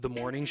The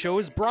morning show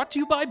is brought to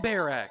you by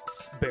BearEx.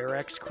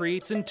 BearEx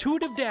creates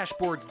intuitive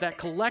dashboards that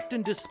collect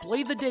and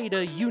display the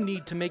data you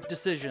need to make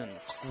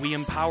decisions. We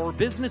empower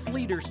business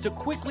leaders to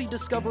quickly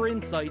discover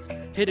insights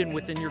hidden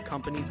within your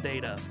company's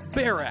data.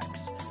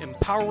 BearEx,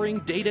 empowering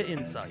data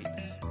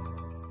insights.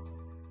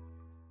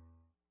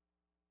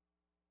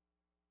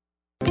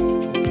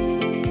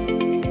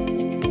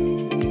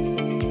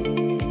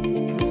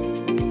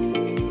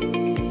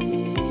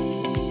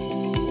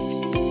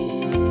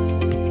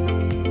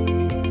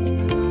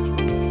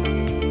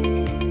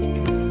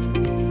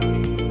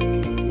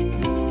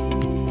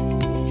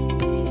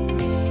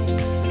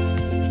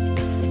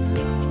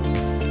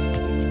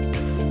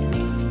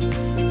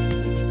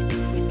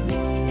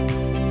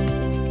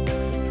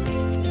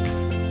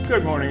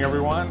 Good morning,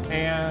 everyone,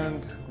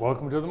 and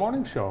welcome to the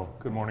morning show.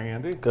 Good morning,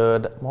 Andy.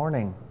 Good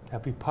morning.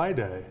 Happy Pi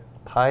Day.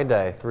 Pi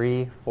Day,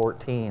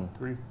 3/14.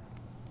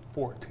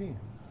 3/14,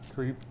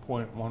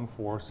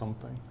 3.14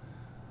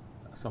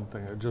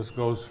 something. It just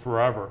goes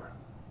forever.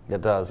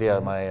 It does, yeah.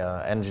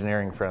 My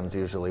engineering friends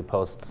usually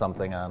post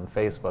something on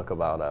Facebook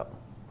about it.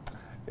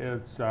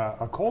 It's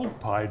a cold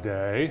Pi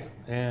Day,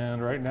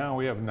 and right now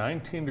we have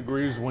 19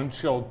 degrees, wind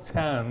chill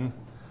 10,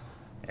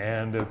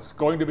 and it's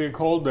going to be a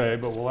cold day,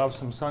 but we'll have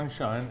some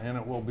sunshine, and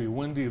it will be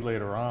windy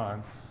later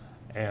on.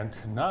 And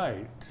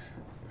tonight,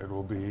 it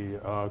will be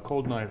a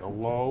cold night, a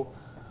low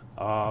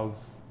of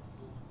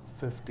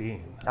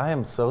 15. I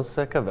am so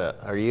sick of it.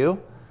 Are you?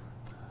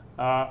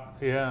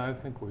 Yeah, I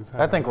think we've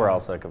had I think we're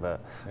all sick of it.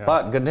 Yeah.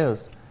 But good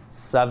news,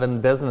 7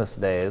 business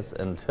days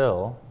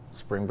until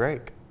spring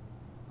break.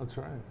 That's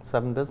right.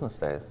 7 business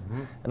days.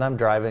 And I'm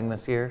driving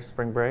this year,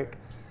 spring break.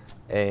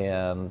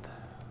 And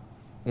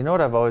you know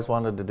what I've always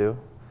wanted to do?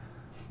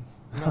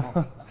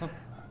 No.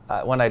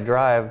 When I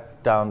drive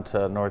down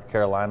to North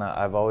Carolina,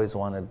 I've always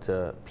wanted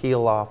to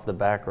peel off the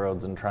back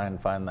roads and try and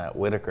find that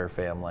Whitaker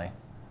family,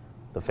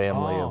 the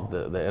family of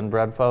the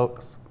inbred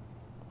folks.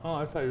 Oh,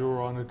 I thought you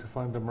were wanted to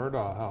find the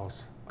Murdaugh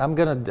house. I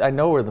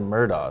know where the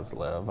Murdaughs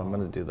live. I'm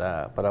gonna do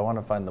that, but I want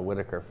to find the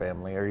Whitaker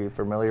family. Are you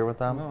familiar with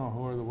them? No,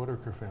 who are the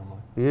Whitaker family?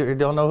 You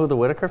don't know who the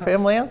Whitaker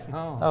family is?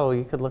 No. Oh,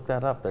 you could look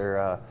that up.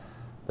 They're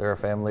a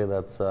family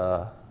that's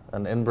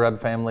an inbred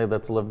family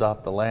that's lived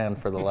off the land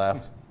for the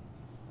last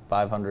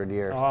 500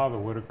 years. Ah, the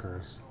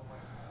Whitakers.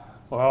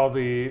 Well,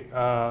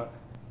 the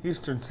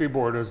eastern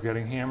seaboard is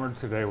getting hammered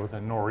today with a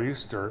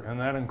nor'easter, and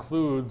that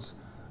includes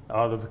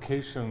the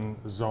vacation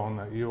zone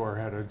that you are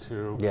headed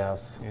to.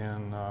 Yes.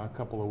 In a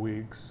couple of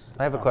weeks.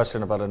 I have a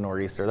question about a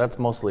nor'easter. That's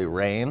mostly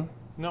rain?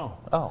 No.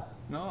 Oh.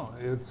 No,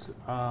 it's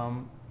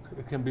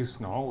it can be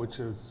snow, which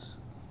is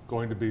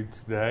going to be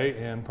today,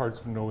 and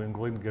parts of New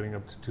England getting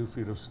up to 2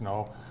 feet of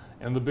snow.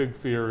 And the big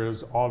fear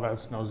is all that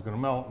snow is going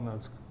to melt, and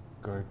that's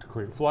going to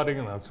create flooding,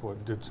 and that's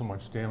what did so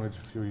much damage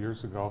a few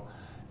years ago.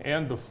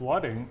 And the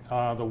flooding,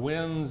 the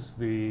winds,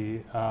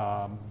 the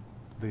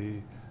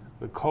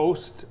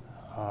coast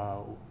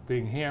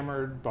being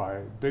hammered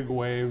by big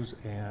waves,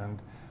 and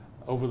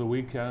over the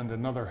weekend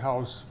another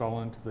house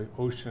fell into the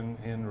ocean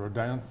in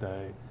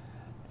Rodanthe,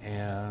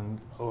 and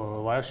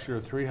last year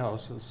 3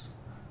 houses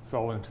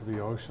fell into the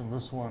ocean.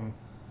 This one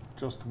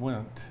just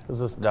went. Is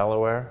this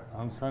Delaware?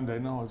 On Sunday.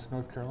 No, it's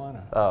North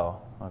Carolina.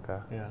 Oh, okay.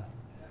 Yeah.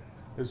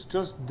 It's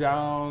just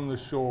down the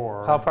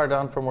shore. How far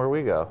down from where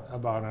we go?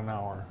 About an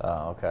hour.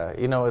 Oh, okay.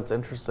 You know, it's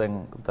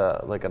interesting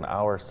that like an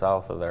hour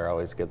south of there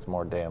always gets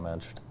more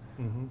damaged.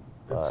 Mm-hmm.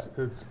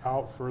 It's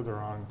out further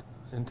on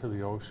into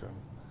the ocean.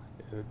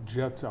 It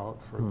jets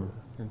out further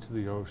into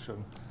the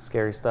ocean.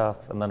 Scary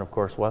stuff. And then, of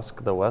course,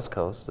 the West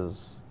Coast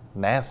is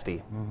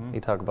nasty.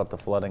 You talk about the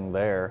flooding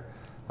there,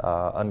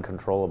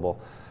 uncontrollable.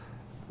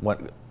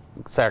 When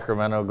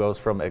Sacramento goes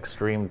from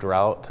extreme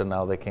drought to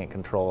now they can't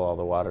control all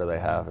the water they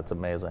have. It's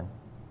amazing.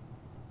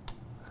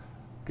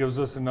 Gives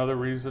us another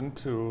reason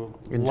to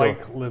Enjoy.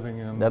 like living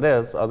in. That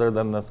is, other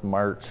than this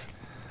March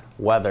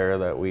weather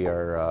that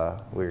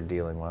we're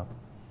dealing with.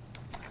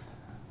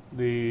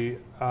 The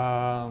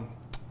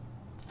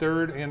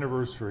 3rd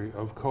anniversary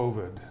of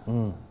COVID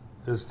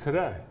is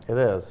today. It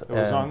is. It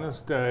was on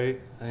this day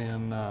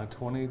in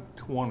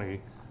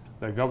 2020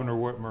 that Governor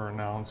Whitmer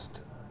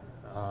announced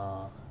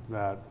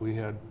that we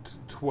had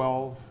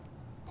 12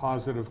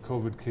 positive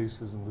COVID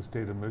cases in the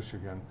state of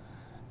Michigan.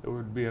 It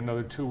would be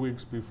another 2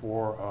 weeks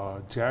before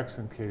a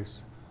Jackson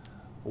case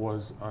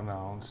was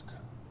announced,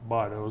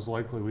 but it was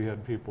likely we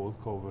had people with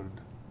COVID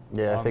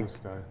on this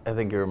day. I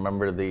think you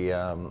remember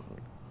the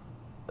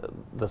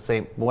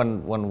same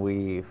when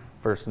we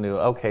first knew,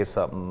 okay,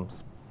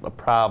 something's a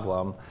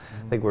problem.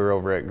 I think we were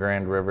over at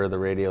Grand River. The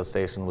radio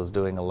station was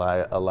doing a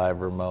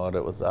live remote.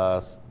 It was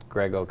us,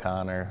 Greg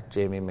O'Connor,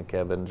 Jamie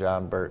McKibben,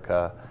 John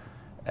Burtka,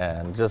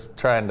 and just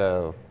trying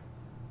to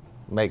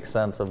make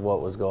sense of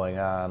what was going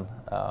on.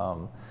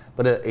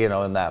 But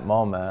in that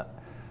moment,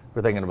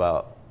 we're thinking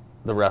about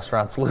the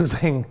restaurants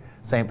losing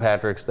St.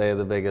 Patrick's Day,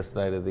 the biggest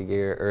night of the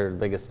year, or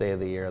biggest day of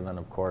the year, and then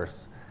of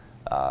course,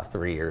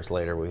 3 years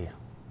later,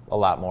 a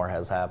lot more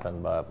has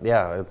happened. But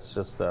yeah, it's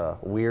just a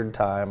weird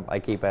time. I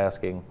keep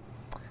asking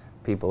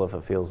people if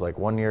it feels like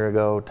 1 year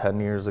ago, 10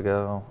 years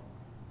ago.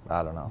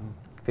 I don't know.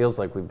 feels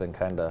like we've been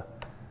kind of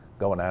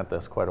going at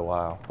this quite a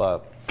while.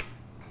 But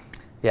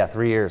yeah,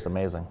 3 years,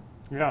 amazing.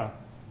 Yeah,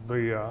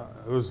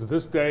 it was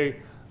this day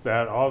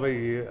that all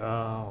the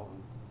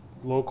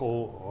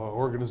local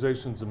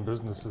organizations and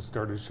businesses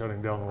started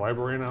shutting down. The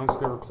library announced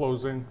they were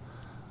closing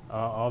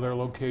all their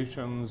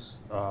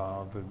locations.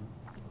 The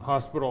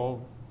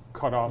hospital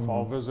cut off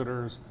all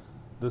visitors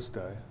this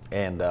day.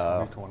 And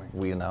 2020.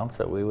 we announced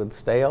that we would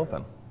stay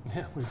open.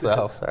 Yeah, we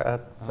So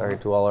did. sorry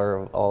to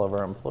all of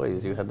our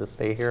employees. You had to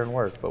stay here and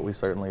work, but we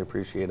certainly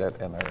appreciate it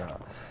and are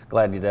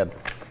glad you did.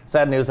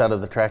 Sad news out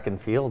of the track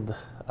and field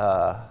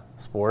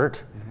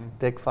sport.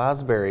 Dick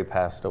Fosbury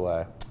passed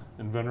away.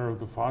 Inventor of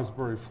the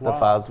Fosbury flop.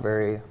 The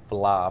Fosbury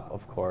flop,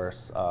 of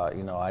course.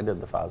 I did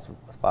the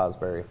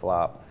Fosbury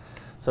flop.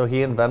 So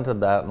he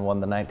invented that and won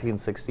the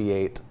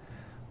 1968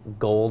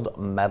 gold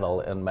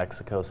medal in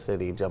Mexico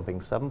City, jumping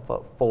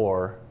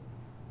 7'4"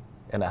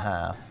 and a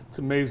half. It's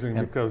amazing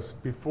because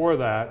before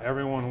that,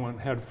 everyone went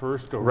head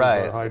first over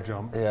the high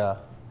jump. Yeah.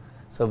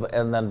 So,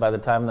 and then by the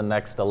time the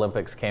next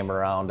Olympics came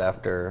around,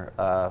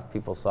 after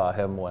people saw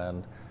him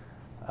win,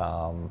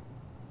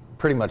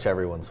 pretty much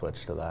everyone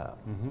switched to that.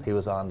 He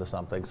was on to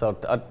something. So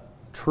a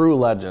true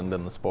legend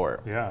in the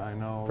sport. Yeah, I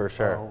know. For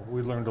sure.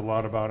 We learned a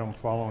lot about him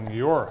following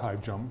your high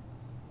jump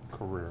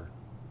career.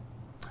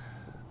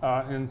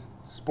 In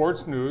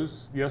sports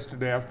news,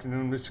 yesterday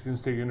afternoon, Michigan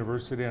State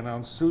University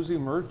announced Susie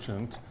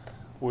Merchant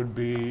would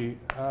be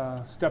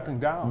stepping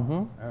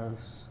down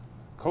as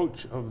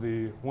coach of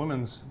the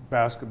women's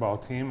basketball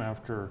team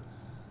after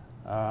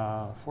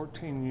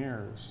 14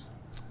 years.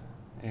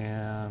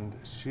 And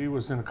she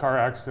was in a car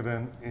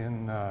accident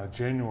in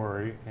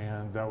January,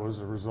 and that was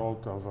a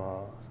result of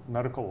a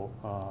medical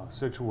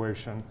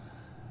situation.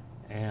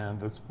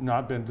 And it's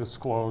not been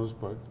disclosed,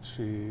 but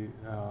she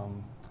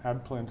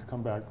had planned to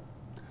come back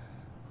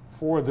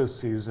for this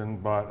season,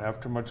 but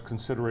after much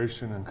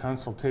consideration and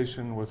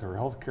consultation with her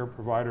healthcare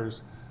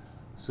providers,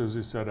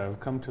 Susie said, I've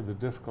come to the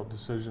difficult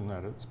decision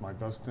that it's my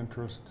best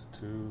interest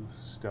to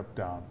step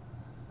down.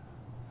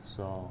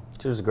 So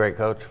She was a great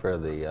coach for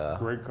the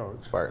great coach.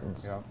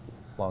 Spartans. Yeah.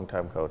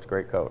 Long-time coach,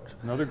 great coach.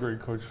 Another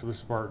great coach for the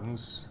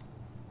Spartans,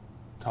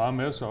 Tom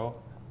Izzo,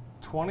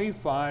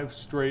 25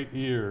 straight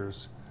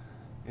years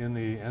in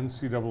the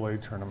NCAA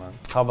tournament.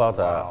 How about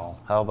Wow.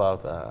 that? How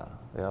about that?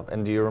 Yeah.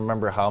 And do you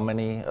remember how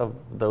many of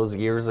those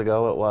years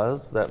ago it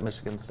was that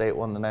Michigan State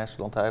won the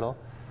national title?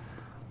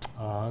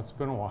 It's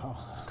been a while.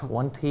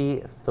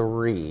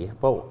 23.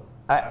 But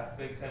Last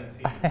Big Ten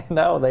team. I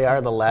know they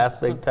are the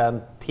last Big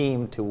Ten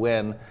team to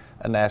win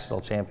a national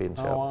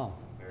championship. Oh, wow.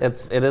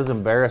 It is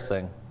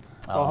embarrassing.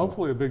 Well,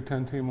 hopefully a Big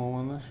Ten team will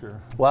win this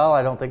year. Well,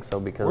 I don't think so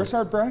because Where's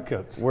our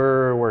brackets?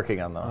 we're working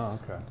on those.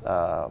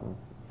 Oh, okay.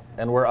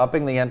 And we're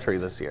upping the entry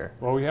this year.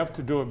 Well, we have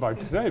to do it by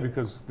today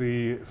because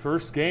the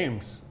first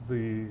games,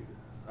 the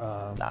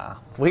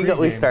We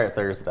Pre-games. start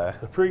Thursday.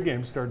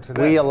 pregame start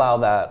today. We allow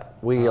that.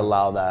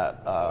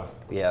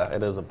 Yeah,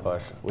 it is a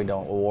push. We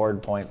don't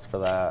award points for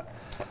that.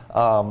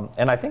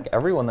 And I think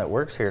everyone that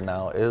works here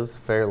now is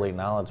fairly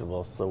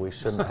knowledgeable, so we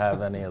shouldn't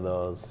have any of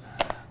those.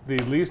 The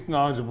least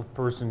knowledgeable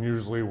person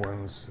usually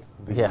wins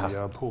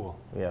the pool.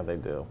 Yeah, they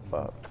do,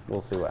 but we'll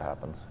see what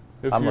happens.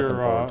 If I'm looking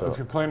forward to if it.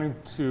 you're planning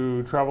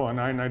to travel on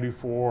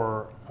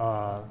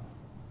I-94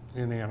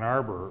 in Ann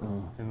Arbor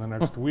in the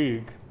next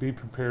week, be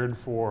prepared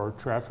for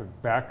traffic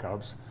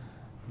backups.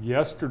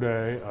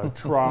 Yesterday, a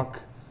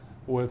truck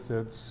with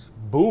its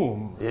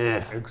boom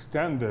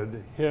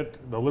extended hit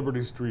the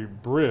Liberty Street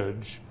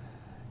Bridge,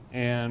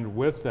 and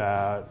with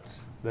that,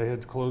 they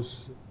had to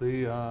close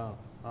the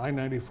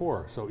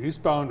I-94. So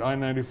eastbound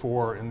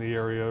I-94 in the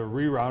area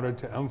rerouted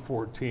to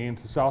M14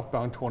 to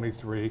southbound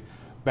 23,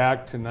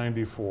 back to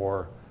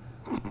 94.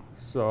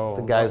 So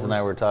The guys and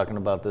I were talking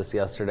about this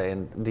yesterday,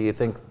 and do you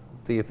think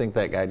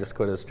that guy just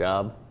quit his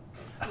job?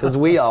 Because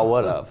we all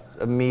would have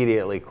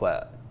immediately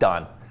quit.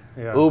 Done.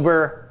 Yeah.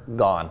 Uber,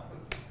 gone.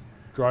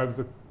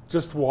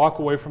 Just walk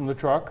away from the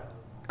truck.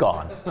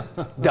 Gone.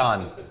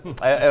 Done.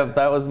 If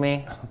that was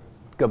me,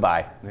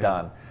 goodbye.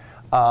 Done.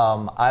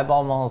 I've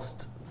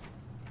almost,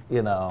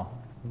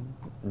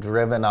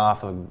 driven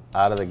out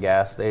of the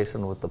gas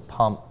station with the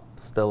pump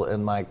still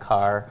in my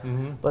car,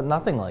 but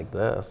nothing like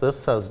this. This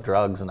says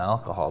drugs and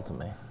alcohol to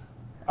me.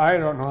 I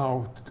don't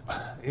know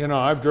how,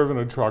 I've driven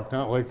a truck,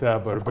 not like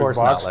that, but Of a big course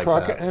box not like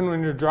truck. that. And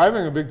when you're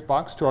driving a big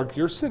box truck,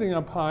 you're sitting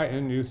up high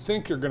and you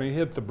think you're going to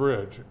hit the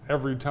bridge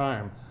every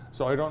time.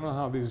 So I don't know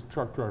how these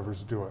truck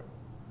drivers do it.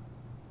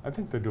 I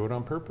think they do it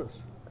on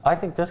purpose. I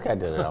think this guy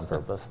did it on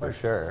purpose for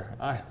sure.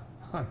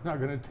 I'm not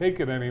going to take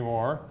it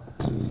anymore.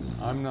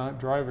 I'm not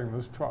driving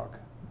this truck.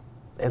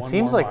 It One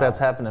seems more like that's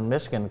mile. happened in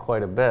Michigan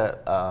quite a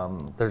bit.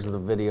 There's the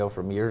video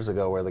from years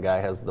ago where the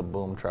guy has the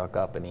boom truck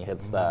up and he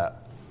hits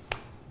that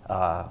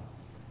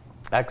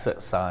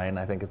exit sign.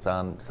 I think it's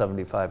on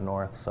 75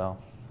 North, so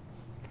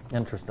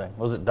interesting.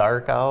 Was it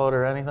dark out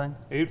or anything?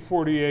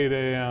 8:48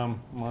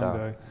 a.m.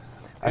 Monday.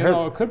 I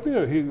heard- It could be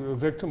a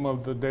victim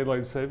of the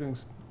daylight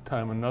savings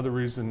time, another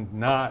reason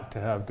not to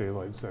have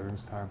daylight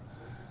savings time.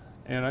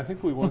 And I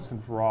think we once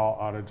and for all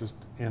ought to just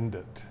end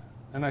it.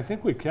 And I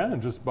think we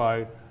can just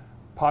by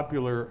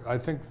I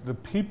think the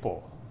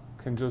people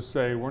can just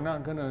say, we're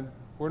not gonna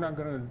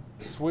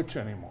switch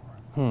anymore.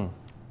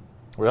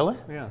 Really?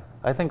 Yeah.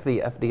 I think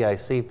the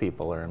FDIC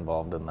people are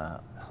involved in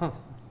that.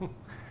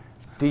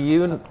 Do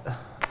you?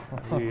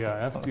 The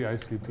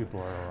FDIC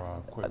people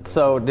are quite.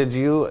 So did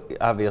you?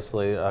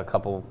 Obviously, a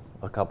couple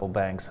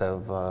banks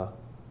have.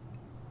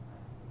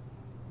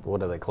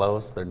 What are they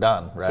closed? They're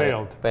done,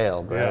 right?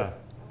 Failed, right?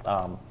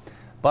 Yeah.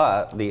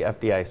 But the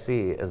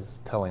FDIC is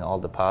telling all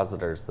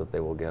depositors that they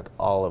will get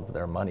all of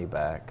their money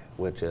back,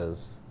 which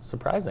is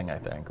surprising, I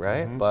think,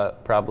 right? Mm-hmm.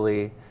 But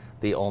probably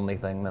the only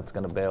thing that's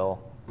going to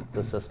bail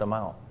the system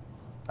out.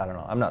 I don't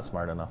know. I'm not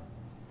smart enough.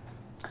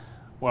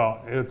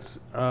 Well, it's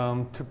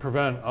to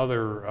prevent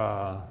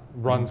other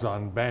runs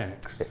on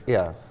banks.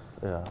 Yes.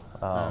 Yeah.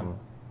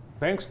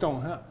 Banks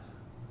don't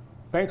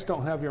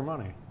have your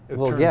money. It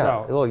Well, turns yeah.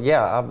 out. Well,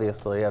 yeah.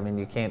 Obviously, I mean,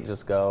 you can't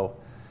just go.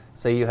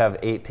 Say you have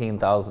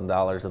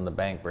 $18,000 in the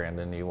bank,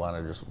 Brandon. You want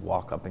to just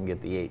walk up and get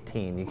the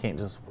 18. You can't.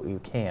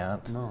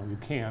 No, you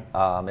can't.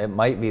 It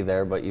might be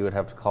there, but you would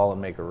have to call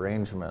and make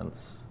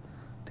arrangements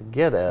to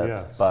get it.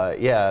 Yes. But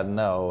yeah,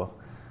 no.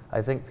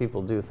 I think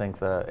people do think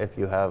that if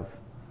you have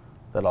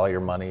that all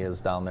your money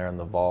is down there in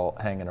the vault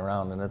hanging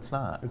around, and it's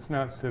not. It's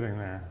not sitting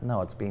there.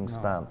 No, it's being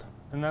spent.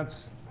 And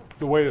that's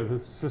the way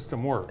the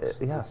system works.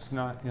 Yes. It's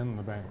not in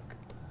the bank.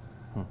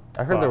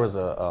 I heard there was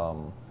a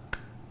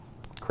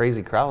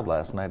crazy crowd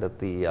last night at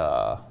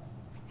the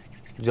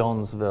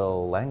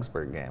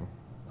Jonesville-Langsburg game.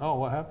 Oh,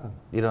 what happened?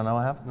 You don't know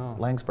what happened? No.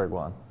 Langsburg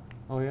won.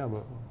 Oh, yeah,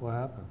 but what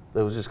happened?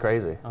 It was just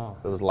crazy. Oh.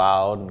 It was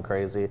loud and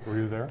crazy. Were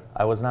you there?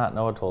 I was not.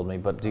 Noah told me.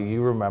 But do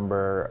you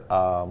remember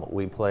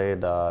we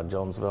played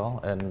Jonesville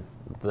and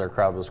their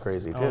crowd was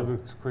crazy too? Oh,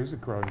 it's crazy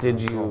crowd.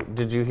 Did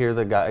you hear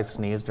the guy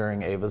sneeze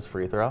during Ava's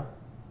free throw?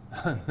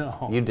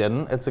 No. You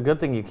didn't? It's a good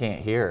thing you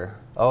can't hear.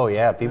 Oh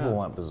yeah, people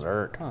went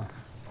berserk. Huh.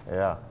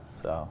 Yeah.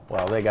 So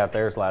well, they got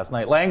theirs last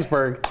night.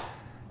 Langsburg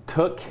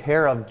took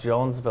care of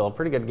Jonesville.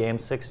 Pretty good game,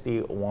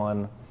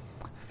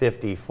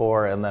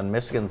 61-54, and then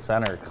Michigan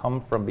Center come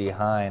from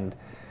behind.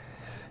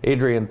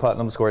 Adrian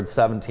Putnam scored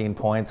 17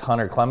 points.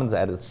 Hunter Clemens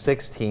added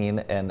 16,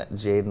 and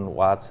Jaden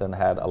Watson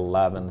had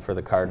 11 for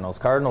the Cardinals.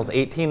 Cardinals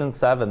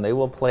 18-7. They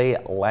will play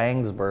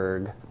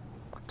Langsburg,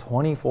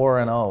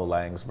 24-0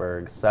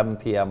 Langsburg, 7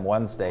 p.m.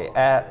 Wednesday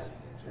at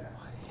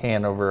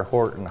Hanover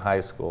Horton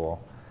High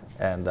School.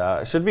 And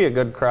it should be a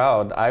good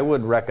crowd. I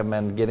would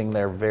recommend getting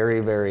there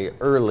very, very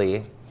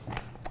early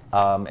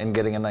and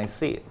getting a nice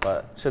seat.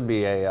 But it should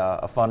be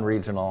a fun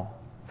regional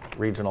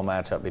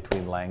matchup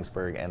between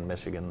Langsburg and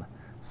Michigan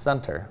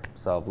Center.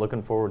 So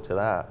looking forward to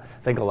that. I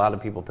think a lot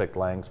of people picked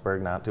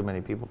Langsburg. Not too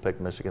many people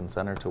picked Michigan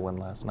Center to win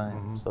last night.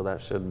 Mm-hmm. So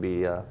that should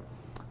be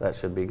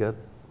good.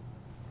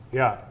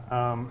 Yeah,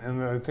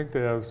 and I think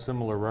they have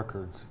similar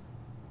records.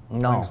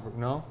 No. Langsburg,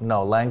 no?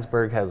 No,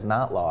 Langsburg has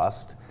not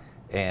lost,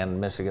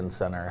 and Michigan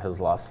Center has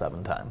lost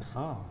 7 times.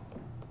 Oh.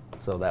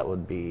 So that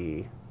would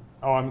be...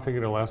 Oh, I'm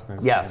thinking of last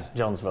night's Yes, game.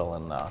 Jonesville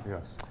and...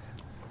 Yes.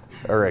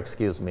 Or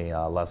excuse me,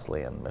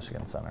 Leslie and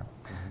Michigan Center.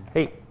 Mm-hmm.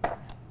 Hey,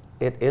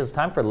 it is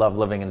time for Love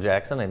Living in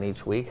Jackson, and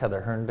each week Heather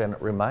Herndon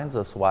reminds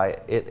us why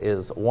it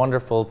is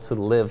wonderful to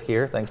live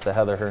here, thanks to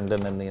Heather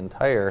Herndon and the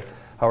entire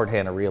Howard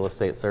Hanna Real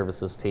Estate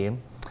Services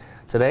team.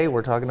 Today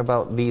we're talking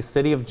about the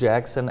City of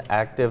Jackson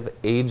Active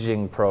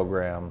Aging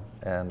Program,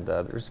 and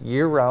there's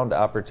year-round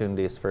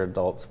opportunities for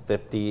adults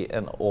 50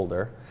 and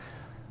older,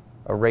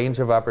 a range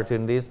of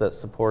opportunities that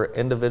support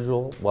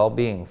individual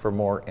well-being. For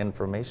more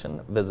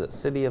information, visit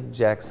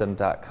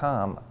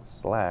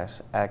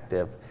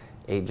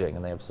cityofjackson.com/activeaging,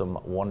 and they have some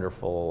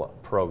wonderful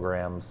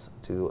programs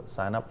to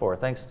sign up for.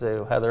 Thanks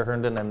to Heather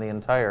Herndon and the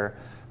entire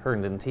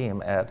Herndon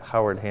team at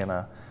Howard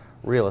Hanna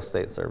Real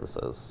Estate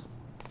Services.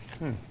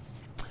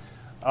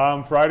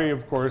 Friday,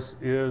 of course,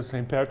 is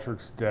St.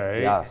 Patrick's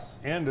Day. Yes.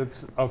 And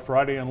it's a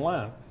Friday in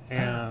Lent.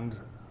 And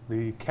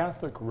the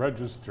Catholic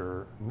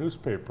Register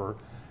newspaper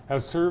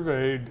has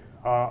surveyed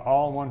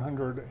all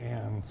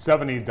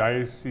 170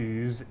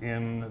 dioceses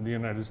in the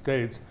United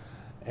States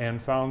and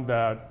found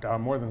that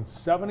more than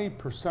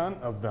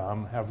 70% of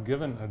them have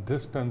given a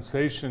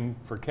dispensation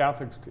for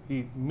Catholics to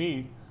eat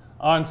meat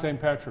on St.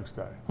 Patrick's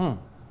Day.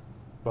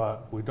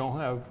 But we don't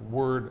have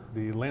word.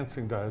 The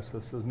Lansing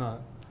Diocese has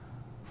not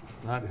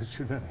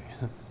issued any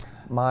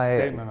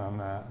statement on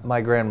that.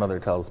 My grandmother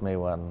tells me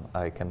when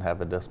I can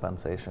have a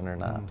dispensation or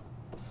not.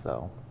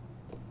 So,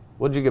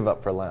 what'd you give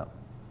up for Lent?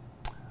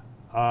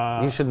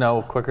 You should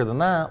know quicker than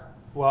that.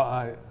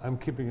 Well, I'm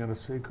keeping it a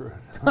secret.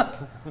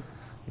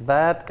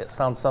 That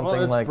sounds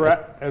something like...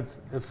 if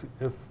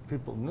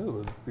people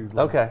knew, it'd be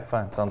like... Okay,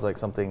 fine. Sounds like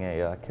something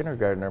a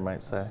kindergartner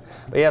might say.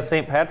 But yeah,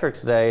 St.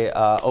 Patrick's Day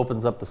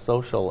opens up the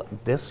social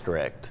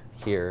district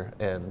here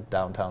in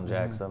downtown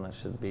Jackson. It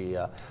should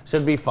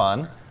be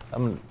fun.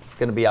 I'm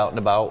going to be out and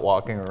about,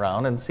 walking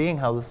around and seeing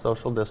how the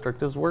social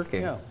district is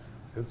working. Yeah,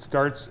 it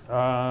starts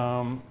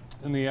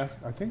in the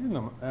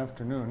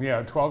afternoon.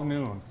 Yeah, 12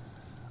 noon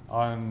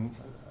on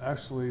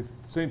actually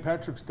St.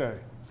 Patrick's Day.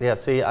 Yeah,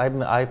 see,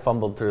 I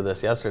fumbled through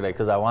this yesterday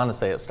because I want to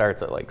say it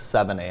starts at like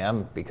 7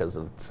 a.m. because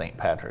of St.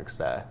 Patrick's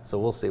Day. So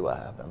we'll see what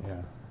happens.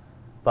 Yeah.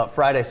 But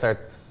Friday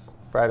starts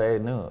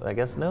noon, I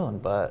guess noon,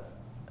 but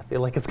I feel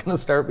like it's going to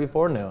start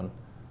before noon.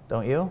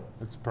 Don't you?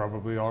 It's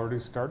probably already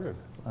started.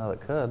 Well, it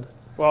could.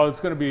 Well, it's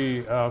going to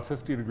be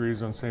 50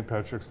 degrees on St.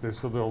 Patrick's Day,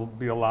 so there'll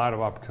be a lot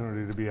of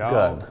opportunity to be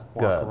out,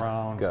 walk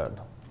around. Good.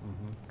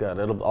 Good.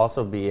 It'll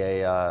also be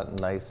a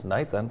nice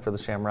night then for the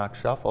Shamrock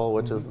Shuffle,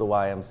 which is the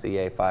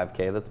YMCA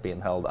 5K that's being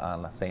held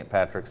on St.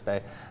 Patrick's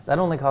Day. That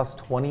only costs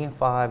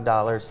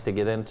 $25 to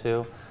get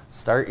into.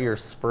 Start your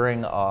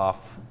spring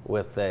off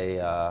with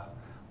a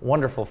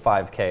wonderful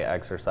 5K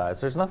exercise.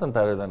 There's nothing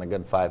better than a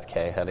good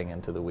 5K heading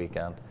into the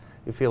weekend.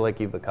 You feel like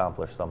you've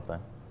accomplished something.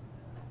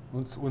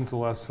 When's the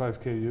last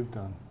 5K you've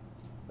done?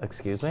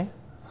 Excuse me?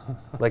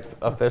 Like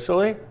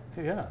officially?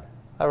 Yeah.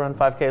 I run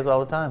 5Ks all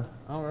the time.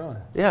 Oh, really?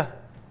 Yeah.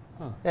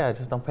 Huh. Yeah, I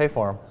just don't pay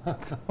for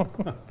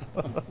them.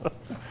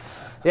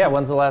 Yeah,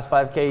 when's the last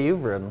 5K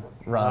you've run?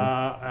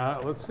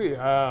 Let's see.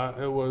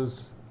 It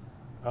was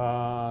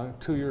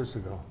 2 years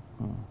ago.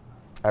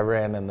 I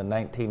ran in the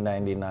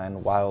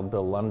 1999 Wild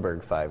Bill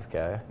Lundberg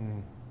 5K.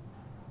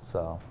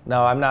 So,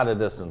 no, I'm not a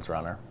distance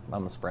runner.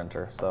 I'm a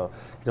sprinter. So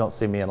you don't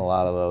see me in a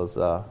lot of those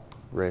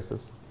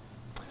races.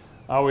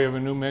 We have a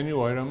new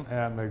menu item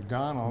at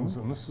McDonald's,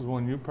 and this is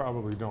one you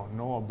probably don't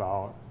know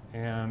about.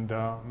 And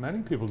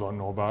many people don't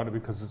know about it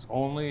because it's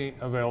only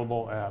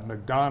available at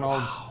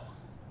McDonald's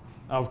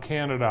of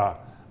Canada.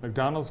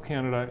 McDonald's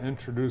Canada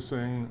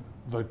introducing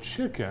the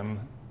chicken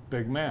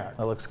Big Mac.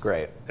 That looks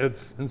great.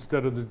 It's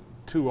instead of the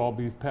 2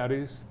 all-beef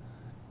patties,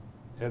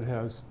 it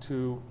has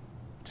 2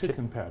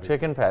 chicken patties.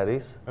 Chicken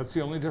patties. That's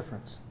the only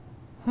difference.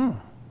 I'd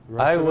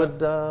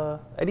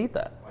eat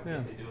that. Why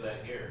can't they do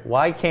that here?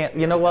 Why can't,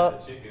 you know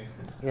what? The chicken.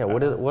 Yeah,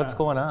 what's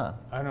going on?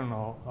 I don't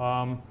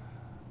know.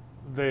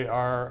 They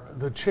are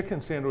the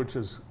chicken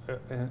sandwiches,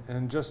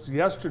 and just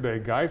yesterday,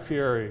 Guy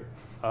Fieri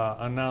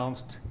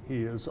announced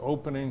he is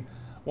opening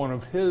one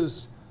of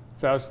his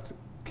fast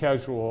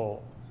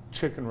casual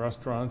chicken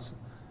restaurants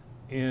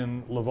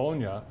in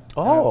Livonia.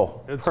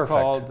 Oh, it's perfect.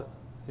 called,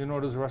 you know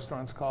what his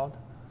restaurant's called?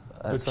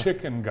 The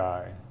Chicken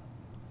Guy.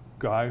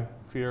 Guy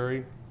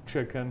Fieri,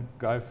 chicken,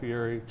 Guy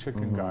Fieri,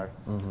 chicken guy.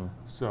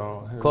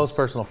 So Close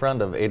personal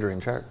friend of Adrian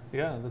Chart.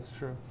 Yeah, that's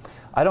true.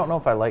 I don't know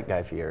if I like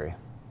Guy Fieri.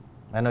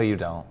 I know you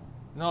don't.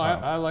 No,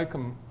 I like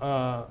him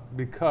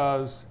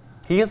because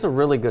He is a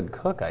really good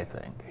cook, I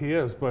think. he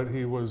is, but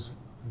he was,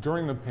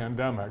 during the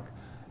pandemic,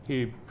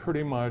 he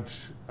pretty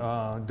much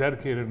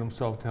dedicated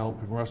himself to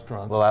helping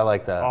restaurants Well, I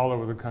like that. all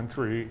over the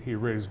country. He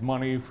raised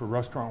money for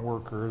restaurant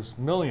workers,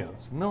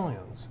 millions.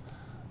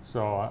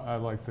 So I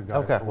like the guy.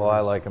 Okay, for well, I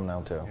his- like him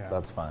now too. Yeah.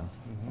 That's fine.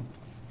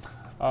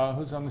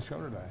 Who's on the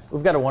show today?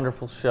 We've got a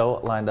wonderful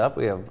show lined up.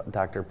 We have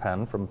Dr.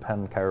 Penn from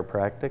Penn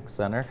Chiropractic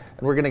Center,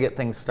 and we're going to get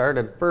things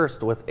started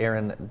first with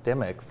Aaron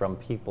Dimick from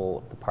People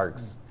of the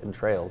Parks and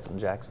Trails in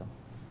Jackson.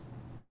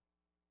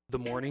 The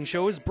morning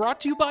show is brought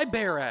to you by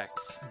BearEx.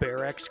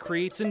 BearEx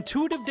creates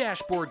intuitive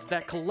dashboards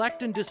that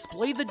collect and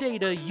display the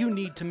data you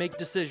need to make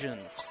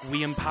decisions.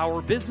 We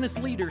empower business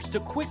leaders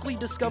to quickly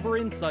discover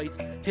insights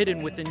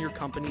hidden within your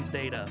company's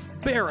data.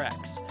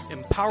 BearEx,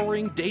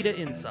 empowering data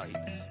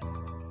insights.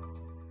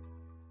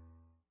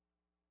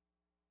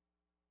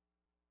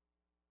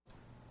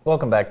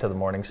 Welcome back to the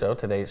morning show.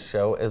 Today's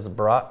show is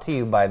brought to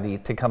you by the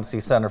Tecumseh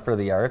Center for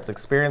the Arts.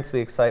 Experience the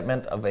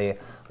excitement of a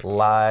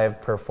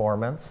live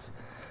performance.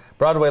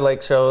 Broadway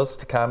Lake shows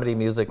to comedy,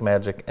 music,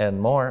 magic,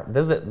 and more.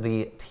 Visit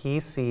the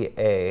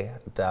tca.org.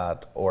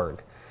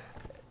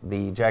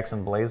 The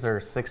Jackson Blazer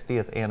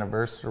 60th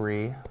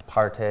anniversary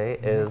party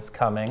is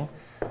coming,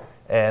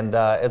 and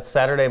it's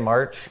Saturday,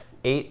 March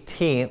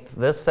 18th.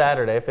 This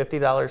Saturday,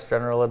 $50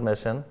 general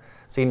admission.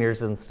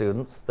 Seniors and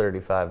students,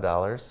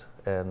 $35.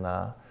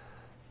 And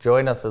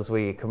join us as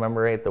we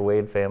commemorate the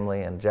Wade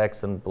family and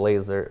Jackson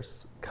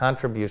Blazers'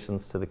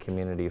 contributions to the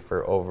community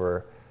for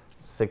over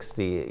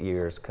 60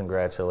 years.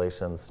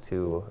 Congratulations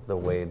to the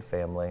Wade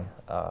family.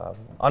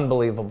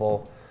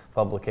 Unbelievable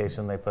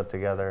publication they put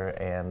together,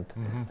 and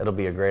it'll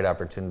be a great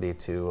opportunity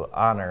to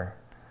honor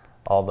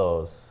all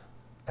those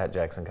at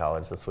Jackson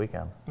College this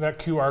weekend. That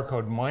QR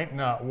code might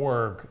not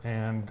work,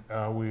 and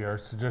we are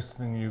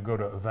suggesting you go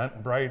to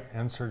Eventbrite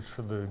and search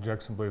for the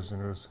Jackson Blazer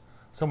News.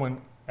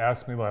 Someone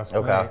asked me last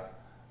night,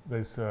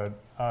 they said,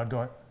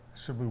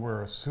 should we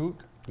wear a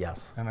suit?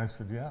 Yes. And I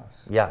said,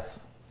 yes.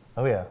 Yes.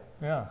 Oh, yeah.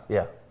 Yeah.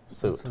 Yeah.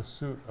 Suit. It's a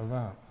suit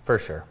event. For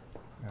sure.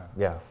 Yeah.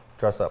 Yeah.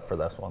 Dress up for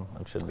this one.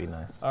 It should be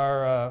nice.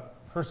 Our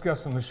first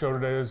guest on the show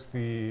today is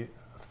the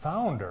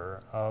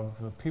founder of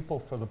the People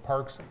for the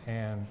Parks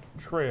and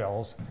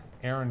Trails,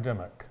 Aaron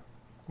Dimick.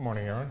 Good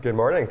morning, Aaron. Good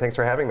morning. Thanks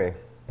for having me.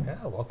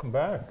 Yeah, welcome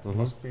back.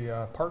 Must be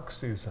park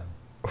season.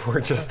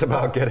 We're just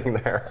about getting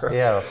there.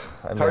 Yeah.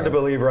 It's hard to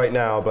believe right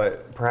now,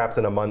 but perhaps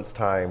in a month's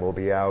time we'll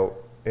be out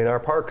in our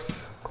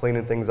parks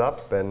cleaning things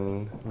up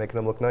and making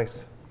them look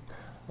nice.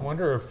 I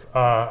wonder if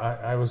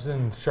I was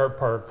in Sharp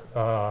Park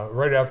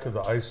right after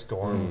the ice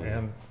storm,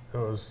 and it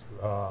was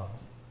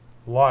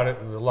A lot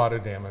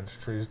of damage,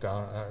 trees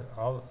down.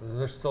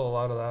 There's still a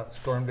lot of that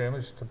storm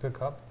damage to pick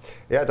up?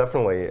 Yeah,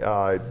 definitely.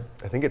 I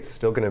think it's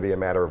still going to be a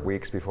matter of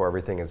weeks before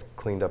everything is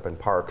cleaned up in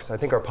parks. I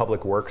think our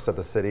public works at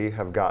the city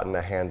have gotten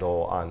a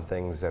handle on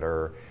things that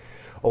are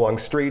along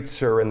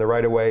streets or in the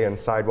right-of-way and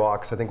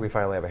sidewalks. I think we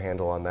finally have a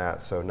handle on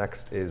that. So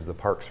next is the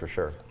parks for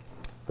sure.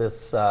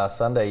 This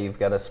Sunday, you've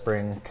got a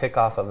spring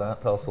kickoff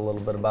event. Tell us a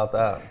little bit about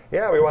that.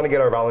 Yeah, we want to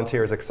get our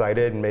volunteers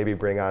excited and maybe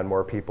bring on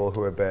more people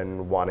who have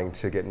been wanting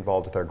to get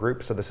involved with our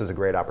group. So this is a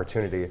great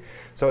opportunity.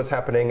 So it's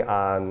happening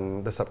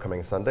on this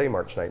upcoming Sunday,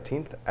 March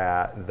 19th,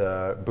 at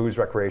the Booze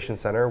Recreation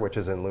Center, which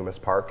is in Loomis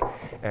Park,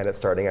 and it's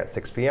starting at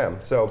 6 p.m.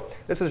 So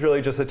this is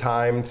really just a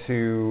time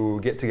to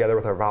get together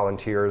with our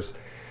volunteers.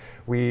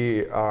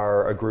 We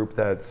are a group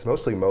that's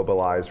mostly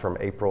mobilized from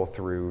April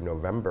through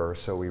November,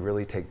 so we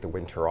really take the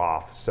winter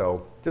off.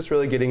 So just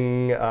really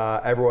getting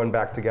everyone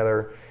back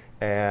together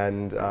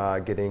and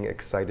getting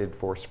excited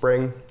for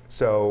spring.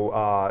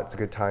 So it's a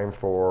good time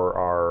for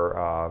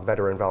our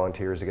veteran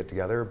volunteers to get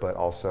together, but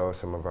also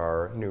some of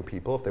our new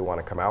people if they want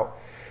to come out.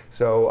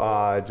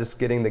 So just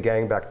getting the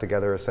gang back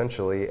together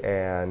essentially,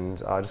 and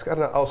just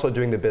kind of also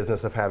doing the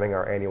business of having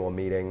our annual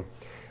meeting.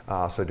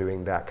 So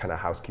doing that kind of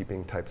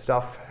housekeeping type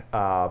stuff.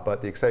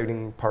 But the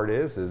exciting part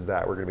is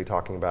that we're going to be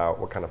talking about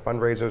what kind of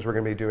fundraisers we're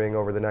going to be doing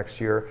over the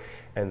next year,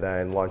 and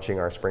then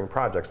launching our spring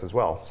projects as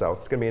well. So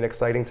it's going to be an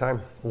exciting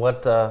time.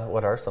 What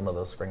are some of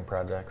those spring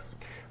projects?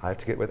 I have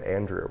to get with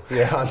Andrew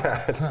on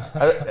that.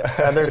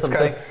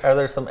 Are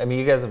there some? I mean,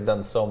 you guys have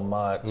done so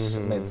much,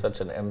 made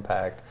such an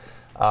impact.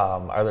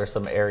 Are there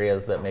some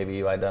areas that maybe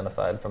you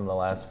identified from the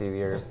last few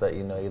years that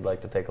you know you'd like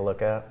to take a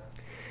look at?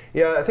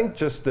 Yeah, I think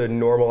just the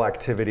normal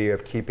activity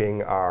of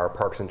keeping our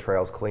parks and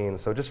trails clean.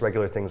 So just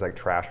regular things like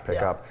trash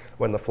pickup. Yeah.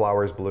 When the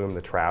flowers bloom,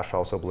 the trash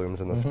also blooms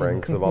in the spring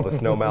because of all the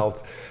snow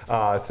melt.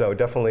 So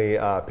definitely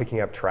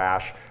picking up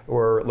trash.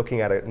 We're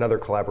looking at another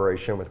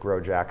collaboration with Grow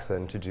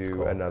Jackson to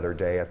do another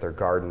day at their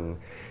garden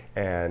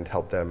and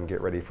help them get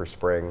ready for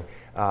spring.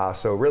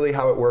 So really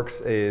how it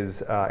works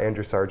is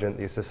Andrew Sargent,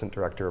 the Assistant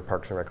Director of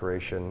Parks and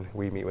Recreation,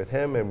 we meet with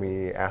him and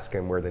we ask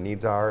him where the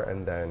needs are,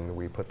 and then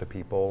we put the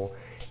people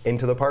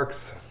into the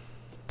parks.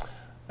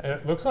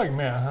 It looks like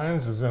Matt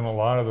Hines is in a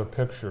lot of the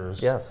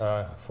pictures. Yes.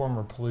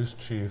 Former police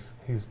chief.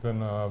 He's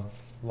been a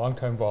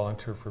longtime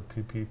volunteer for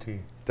PPT.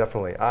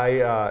 Definitely.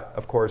 I,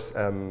 of course,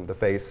 am the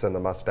face and the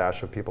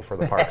mustache of People for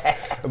the Parks.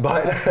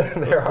 But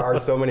there are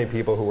so many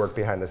people who work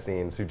behind the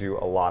scenes who do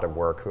a lot of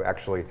work, who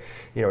actually,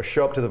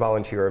 show up to the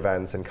volunteer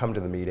events and come to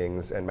the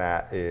meetings, and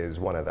Matt is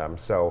one of them.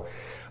 So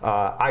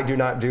I do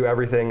not do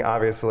everything,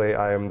 obviously.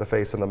 I am the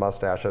face and the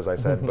mustache, as I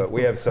said, but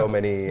we have so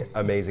many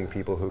amazing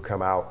people who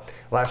come out.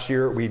 Last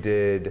year, we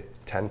did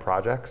 10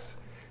 projects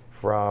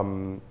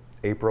from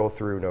April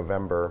through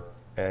November,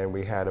 and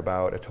we had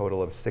about a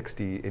total of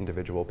 60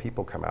 individual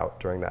people come out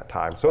during that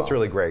time. So it's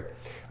really great.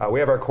 We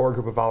have our core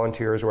group of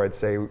volunteers, where I'd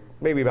say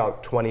maybe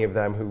about 20 of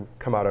them who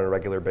come out on a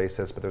regular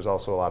basis, but there's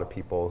also a lot of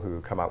people who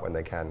come out when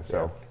they can.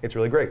 So it's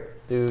really great.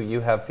 Do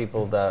you have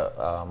people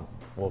that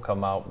will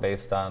come out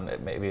based on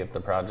maybe if the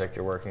project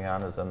you're working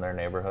on is in their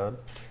neighborhood?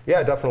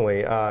 Yeah,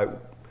 definitely.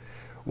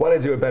 Want to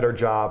do a better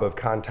job of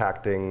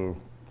contacting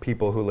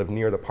people who live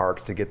near the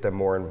parks to get them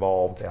more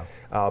involved. Yeah.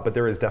 But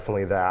there is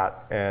definitely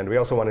that. And we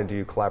also want to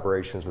do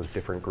collaborations with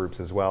different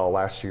groups as well.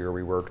 Last year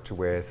we worked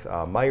with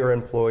Meyer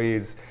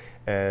employees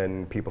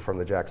and people from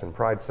the Jackson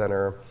Pride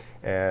Center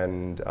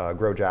and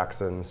Grow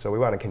Jackson. So we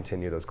want to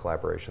continue those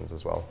collaborations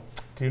as well.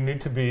 Do you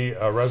need to be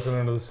a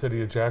resident of the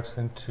city of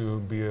Jackson to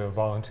be a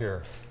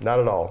volunteer? Not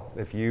at all.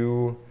 If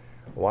you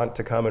want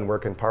to come and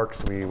work in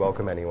parks, we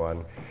welcome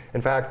anyone.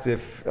 In fact,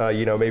 if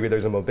maybe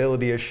there's a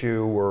mobility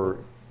issue or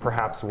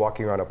perhaps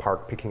walking around a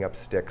park picking up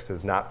sticks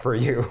is not for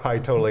you, I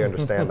totally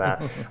understand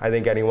that. I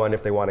think anyone,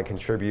 if they want to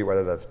contribute,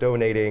 whether that's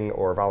donating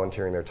or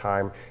volunteering their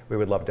time, we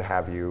would love to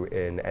have you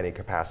in any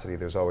capacity.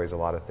 There's always a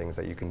lot of things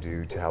that you can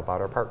do to help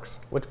out our parks.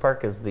 Which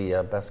park is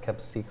the best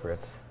kept secret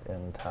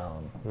in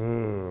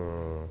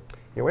town?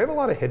 We have a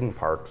lot of hidden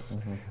parks.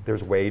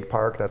 There's Wade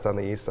Park, that's on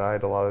the east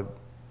side. A lot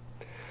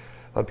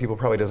of people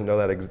probably don't know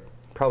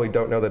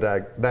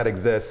that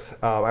exists.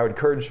 I would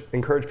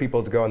encourage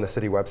people to go on the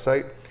city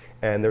website.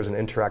 And there's an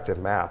interactive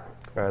map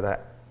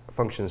that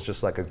functions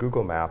just like a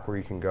Google map, where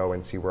you can go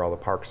and see where all the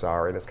parks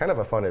are. And it's kind of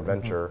a fun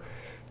adventure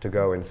to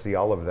go and see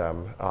all of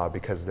them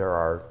because there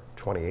are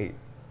 28,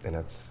 and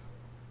it's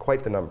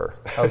quite the number.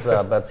 How's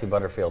Betsy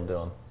Butterfield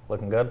doing?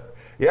 Looking good?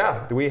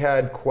 Yeah, we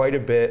had quite a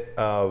bit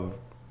of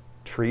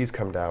trees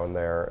come down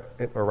there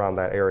around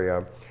that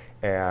area.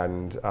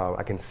 And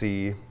I can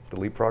see the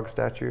leapfrog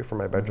statue from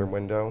my bedroom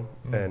window,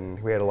 and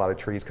we had a lot of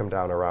trees come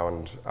down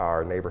around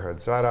our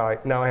neighborhood. So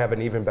now I have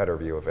an even better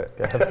view of it.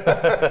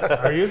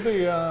 Are you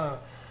the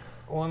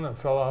one that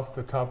fell off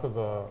the top of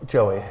the...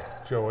 Joey.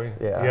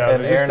 Yeah,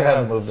 and Aaron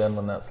hadn't moved in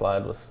when that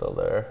slide was still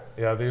there.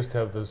 Yeah, they used to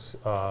have this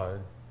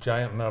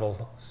giant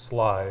metal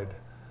slide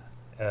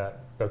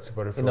at Betsy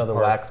Butterfield the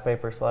Park. wax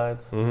paper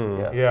slides?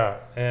 Yeah,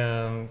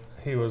 and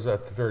he was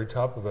at the very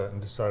top of it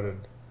and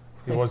decided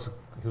he was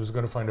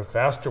going to find a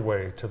faster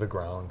way to the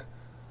ground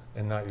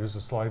and not use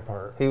the slide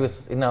part. He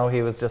was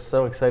just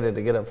so excited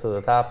to get up to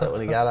the top that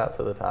when he got up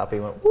to the top, he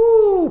went,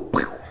 woo,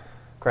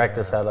 cracked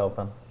his head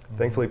open.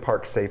 Thankfully,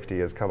 park safety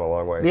has come a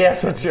long way.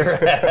 Yes, it sure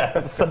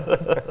has.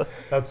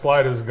 That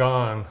slide is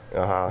gone.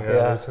 Uh-huh.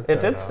 Yeah, they took it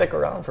that did out. stick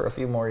around for a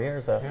few more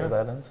years after Yeah.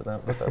 that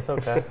incident, but that's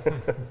okay.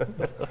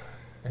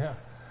 Yeah.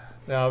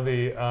 Now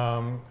the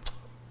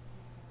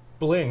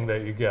bling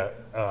that you get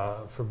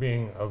for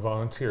being a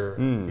volunteer,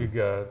 you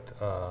get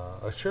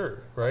a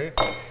shirt, right?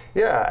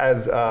 Yeah,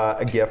 as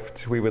a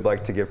gift, we would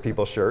like to give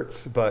people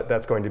shirts, but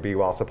that's going to be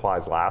while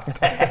supplies last.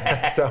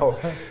 So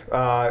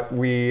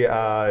we,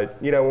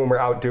 when we're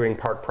out doing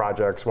park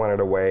projects, wanted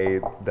a way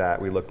that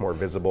we look more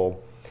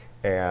visible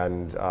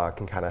and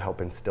can kind of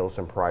help instill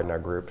some pride in our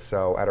group.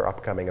 So at our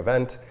upcoming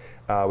event,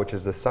 which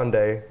is this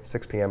Sunday,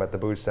 6 p.m. at the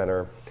Booze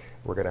Center,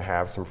 we're going to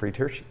have some free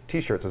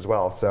t-shirts as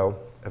well. So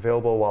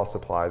available while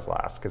supplies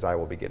last, because I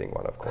will be getting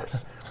one, of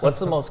course. What's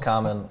the most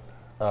common,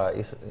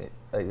 you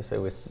say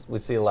we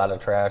see a lot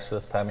of trash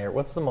this time of year.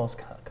 What's the most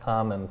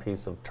common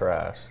piece of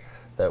trash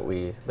that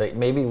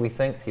maybe we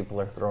think people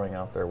are throwing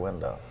out their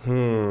window?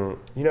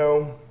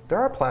 There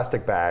are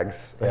plastic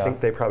bags. Yeah. I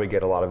think they probably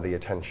get a lot of the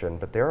attention,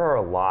 but there are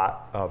a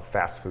lot of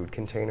fast food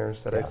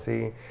containers that I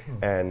see,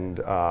 and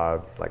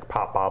like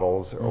pop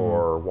bottles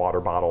or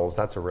water bottles.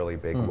 That's a really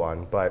big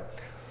one. But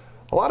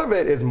a lot of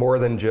it is more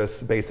than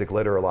just basic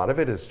litter. A lot of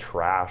it is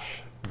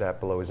trash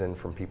that blows in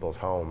from people's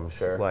homes.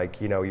 Sure.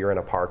 Like, you're in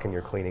a park and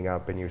you're cleaning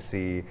up and you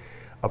see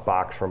a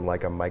box from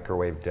like a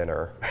microwave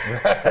dinner.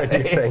 And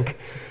you think,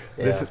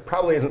 this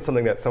probably isn't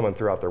something that someone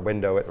threw out their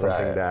window. It's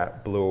something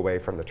that blew away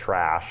from the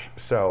trash.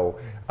 So,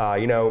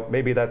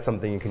 maybe that's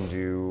something you can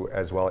do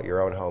as well at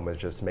your own home, is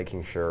just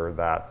making sure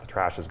that the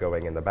trash is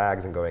going in the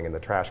bags and going in the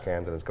trash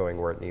cans and is going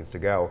where it needs to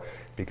go,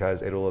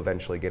 because it'll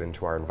eventually get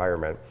into our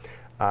environment.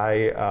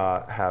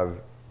 I have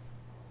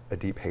a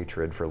deep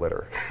hatred for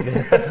litter.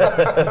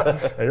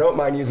 I don't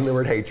mind using the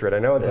word hatred. I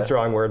know it's a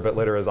strong word, but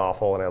litter is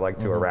awful, and I like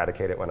to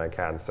eradicate it when I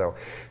can. So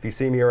if you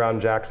see me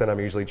around Jackson, I'm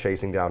usually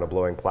chasing down a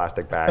blowing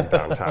plastic bag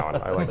downtown.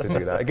 I like to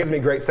do that. It gives me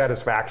great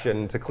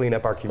satisfaction to clean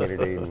up our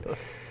community and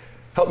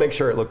help make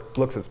sure it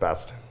looks its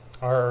best.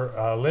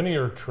 Our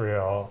linear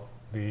trail,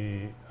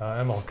 the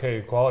MLK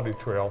Equality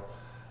Trail,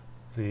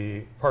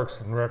 the Parks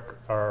and Rec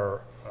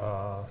are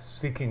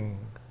seeking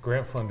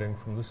grant funding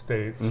from the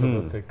state so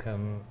that they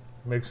can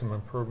make some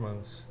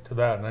improvements to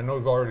that. And I know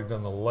we've already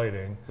done the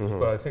lighting,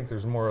 but I think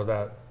there's more of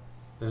that.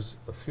 There's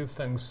a few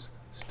things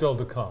still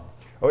to come.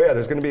 Oh yeah,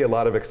 there's going to be a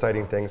lot of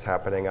exciting things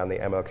happening on the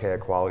MLK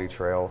Equality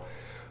Trail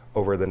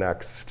over the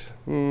next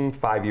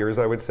 5 years,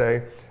 I would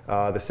say.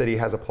 The city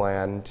has a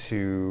plan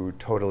to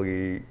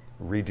totally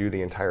redo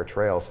the entire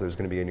trail. So there's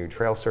going to be a new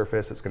trail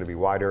surface. It's going to be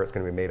wider. It's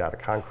going to be made out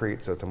of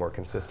concrete, so it's a more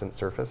consistent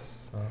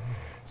surface.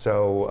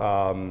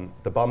 So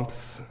the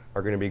bumps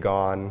are going to be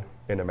gone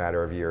in a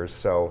matter of years.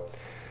 So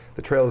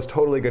the trail is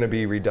totally going to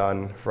be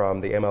redone from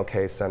the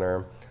MLK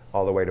Center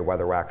all the way to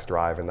Weatherwax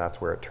Drive, and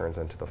that's where it turns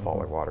into the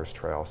Falling Waters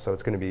Trail. So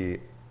it's going to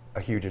be a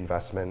huge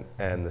investment,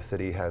 and the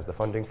city has the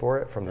funding for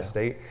it from the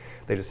state.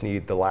 They just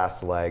need the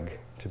last leg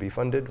to be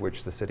funded,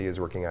 which the city is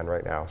working on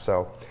right now.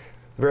 So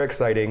it's very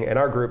exciting. And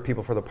our group,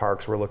 People for the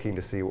Parks, we're looking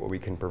to see what we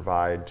can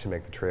provide to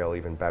make the trail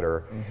even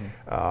better,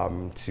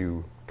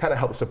 to kind of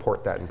help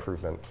support that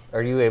improvement.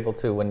 Are you able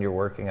to, when you're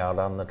working out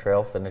on the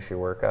trail, finish your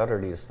workout,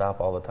 or do you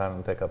stop all the time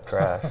and pick up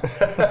trash?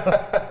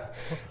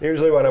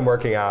 Usually when I'm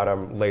working out,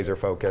 I'm laser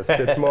focused.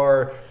 It's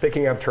more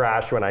picking up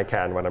trash when I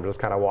can, when I'm just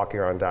kind of walking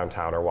around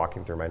downtown or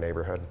walking through my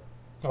neighborhood.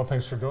 Well,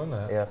 thanks for doing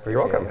that. Yeah, You're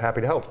welcome. appreciate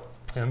Happy to help.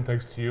 And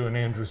thanks to you and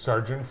Andrew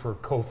Sargent for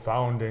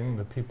co-founding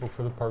the People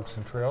for the Parks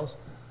and Trails.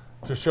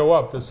 Just show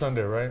up this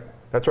Sunday, right?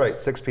 That's right,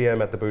 6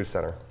 p.m. at the Booze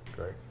Center.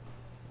 Great.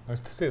 Nice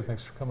to see you.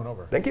 Thanks for coming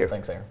over. Thank you.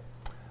 Thanks, Aaron.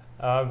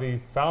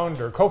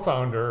 The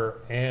co-founder,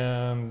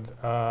 and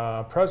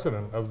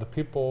president of the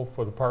People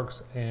for the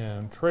Parks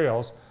and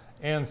Trails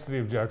and City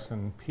of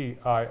Jackson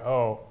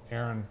PIO,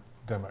 Aaron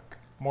Dimick.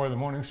 More of the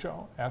morning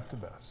show after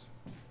this.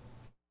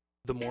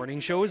 The morning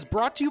show is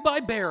brought to you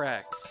by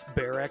BearEx.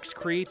 BearEx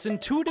creates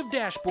intuitive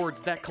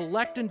dashboards that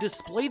collect and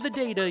display the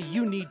data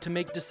you need to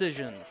make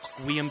decisions.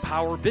 We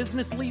empower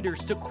business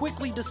leaders to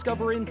quickly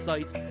discover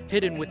insights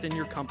hidden within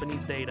your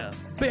company's data.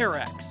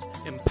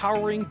 BearEx,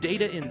 empowering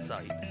data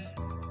insights.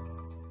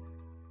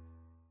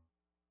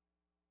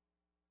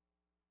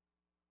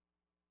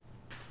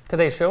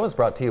 Today's show is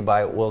brought to you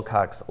by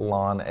Wilcox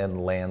Lawn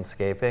and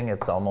Landscaping.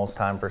 It's almost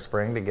time for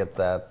spring to get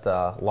that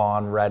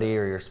lawn ready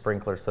or your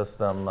sprinkler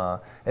system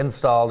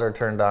installed or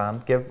turned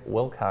on. Give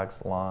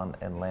Wilcox Lawn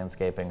and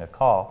Landscaping a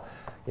call.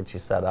 Get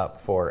you set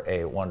up for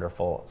a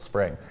wonderful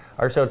spring.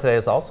 Our show today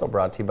is also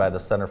brought to you by the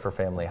Center for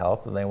Family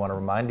Health, and they want to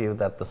remind you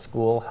that the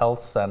school health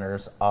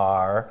centers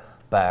are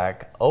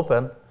back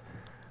open.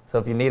 So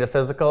if you need a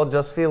physical,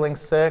 just feeling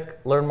sick,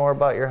 learn more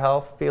about your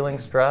health, feeling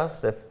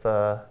stressed,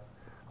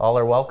 all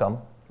are welcome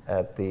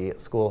at the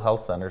school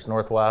health centers,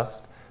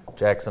 Northwest,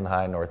 Jackson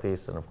High,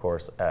 Northeast, and of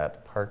course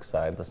at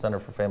Parkside. The Center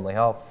for Family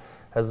Health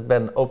has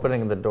been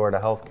opening the door to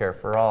healthcare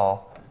for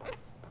all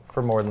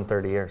for more than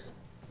 30 years.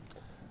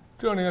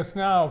 Joining us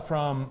now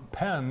from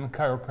Penn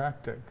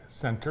Chiropractic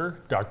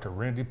Center, Dr.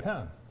 Randy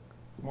Penn.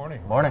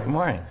 Morning. Morning. Good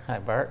morning. Hi,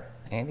 Bart.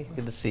 Andy,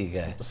 good to see you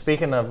guys.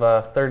 Speaking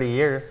of 30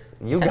 years,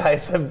 you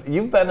guys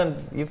you've been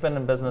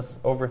in business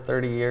over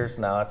 30 years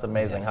now. It's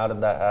amazing. How did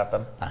that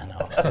happen? I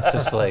know. It's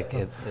just like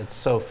it's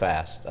so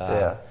fast.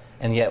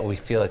 And yet we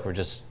feel like we're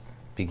just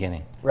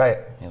beginning. Right.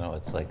 You know,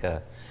 it's like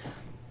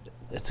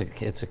it's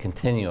a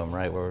continuum,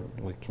 right? Where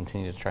we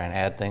continue to try and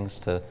add things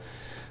to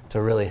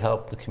really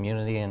help the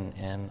community,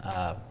 and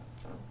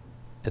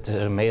it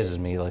amazes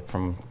me, like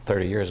from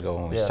 30 years ago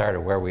when we started,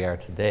 where we are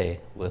today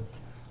with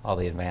all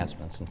the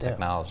advancements in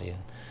technology. Yeah.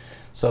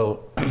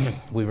 So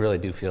we really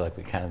do feel like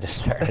we kind of just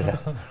started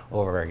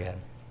over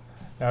again.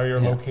 Now you're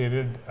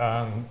located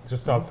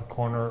just off the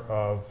corner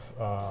of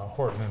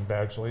Horton and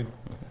Badgley,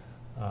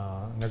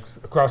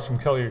 across from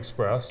Kelly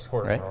Express,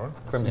 Horton Road.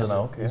 Crimson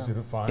Oak. Easy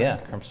to find. Yeah,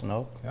 Crimson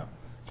Oak. Yeah.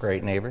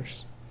 Great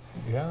neighbors.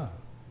 Yeah.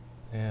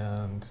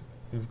 And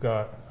you've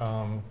got,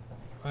 and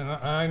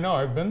I know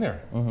I've been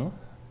there,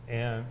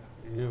 and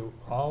you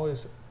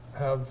always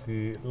have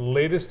the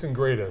latest and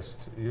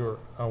greatest. You're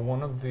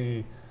one of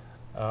the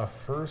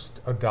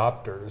first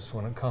adopters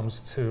when it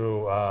comes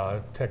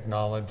to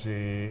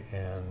technology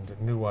and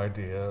new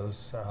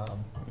ideas.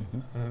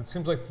 And it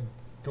seems like you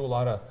do a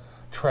lot of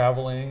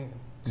traveling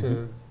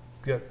to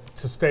get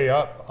to stay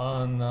up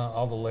on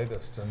all the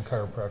latest in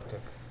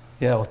chiropractic.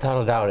 Yeah,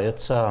 without a doubt,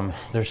 it's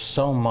there's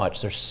so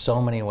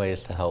many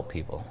ways to help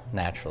people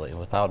naturally,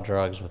 without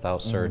drugs,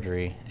 without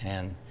surgery,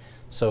 and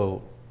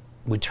so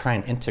we try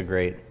and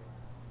integrate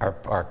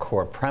our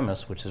core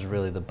premise, which is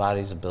really the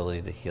body's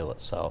ability to heal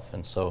itself.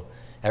 And so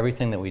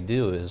everything that we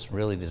do is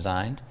really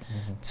designed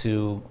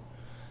to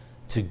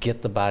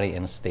get the body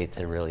in a state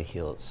to really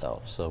heal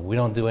itself. So we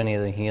don't do any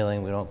of the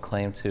healing, we don't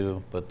claim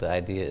to, but the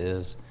idea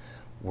is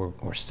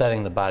we're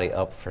setting the body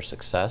up for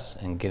success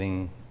and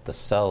getting the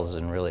cells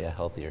in really a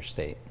healthier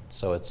state.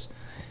 So it's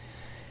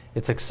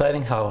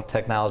exciting how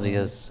technology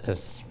is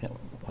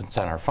it's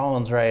on our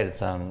phones, right?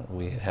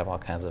 We have all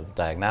kinds of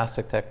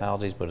diagnostic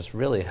technologies, but it's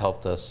really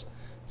helped us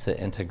to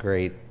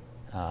integrate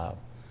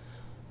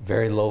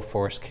very low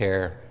force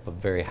care, but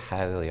very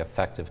highly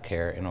effective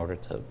care in order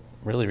to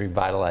really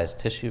revitalize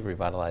tissue,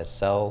 revitalize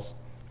cells,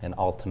 and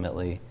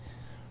ultimately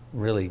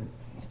really,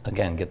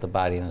 again, get the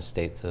body in a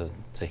state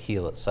to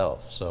heal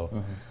itself.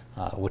 So,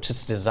 which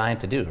it's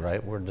designed to do,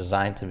 right? We're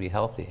designed to be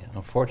healthy. And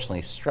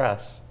unfortunately,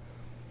 stress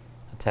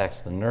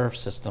attacks the nerve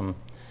system,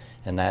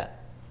 and that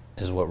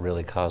is what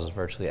really causes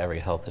virtually every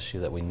health issue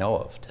that we know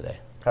of today.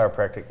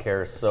 Chiropractic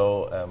care is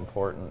so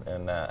important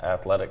in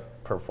athletic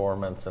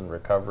performance and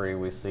recovery.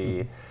 We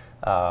see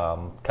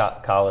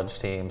college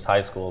teams,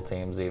 high school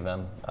teams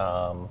even,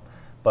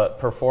 but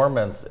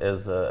performance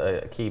is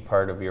a key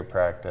part of your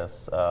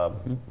practice.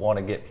 Want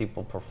to get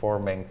people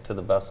performing to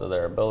the best of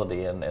their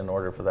ability, and in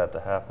order for that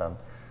to happen,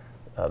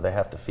 they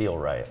have to feel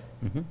right.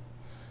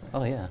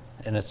 Oh yeah,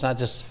 and it's not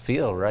just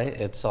feel right.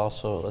 It's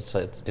also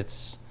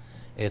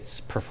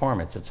it's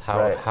performance. It's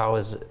how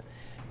is it,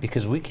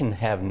 because we can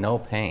have no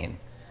pain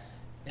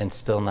and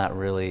still not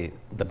really,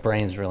 the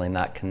brain's really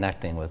not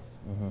connecting with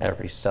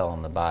every cell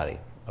in the body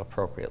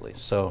appropriately.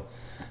 So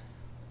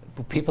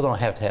people don't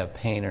have to have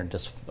pain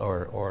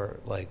or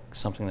like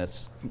something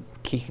that's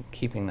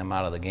keeping them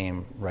out of the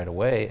game right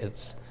away.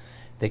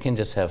 They can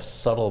just have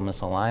subtle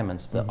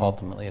misalignments that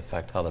ultimately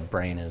affect how the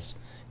brain is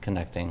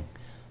connecting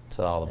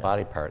to all the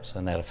body parts,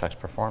 and that affects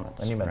performance.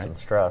 And you mentioned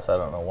stress. I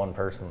don't know one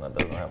person that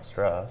doesn't have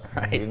stress.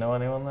 Right. Do you know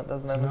anyone that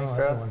doesn't have any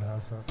stress? Everyone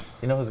has that.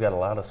 You know who's got a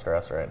lot of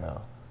stress right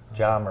now?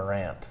 Ja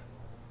Morant.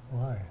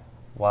 Why?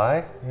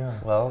 Why? Yeah.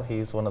 Well,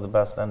 he's one of the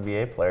best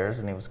NBA players,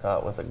 and he was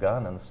caught with a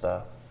gun and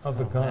stuff. Oh,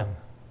 the gun.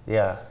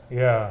 Yeah.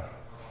 Yeah.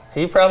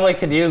 He probably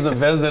could use a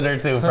visit or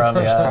two from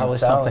you. There's probably I'm telling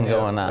something you.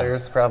 going on.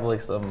 There's probably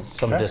some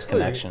Actually,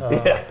 disconnection.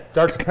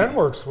 Dr. Penn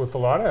works with a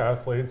lot of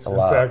athletes. In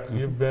fact,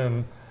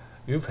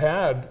 you've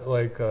had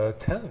like a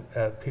tent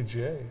at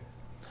PGA.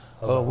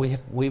 Oh,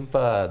 we've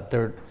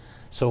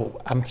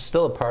so I'm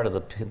still a part of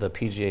the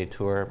PGA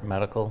Tour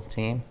medical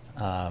team.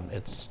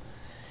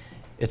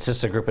 It's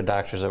just a group of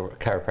doctors,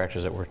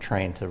 chiropractors that were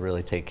trained to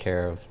really take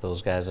care of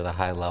those guys at a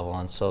high level,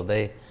 and so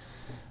they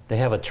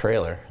have a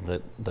trailer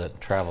that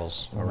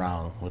travels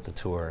around with the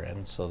tour,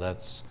 and so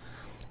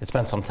it's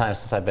been some time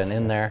since I've been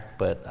in there,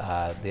 but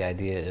the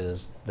idea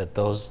is that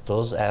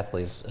those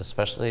athletes,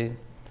 especially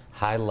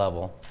high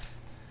level,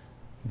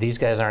 these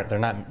guys they're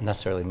not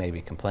necessarily maybe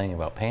complaining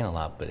about pain a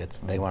lot, but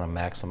they want to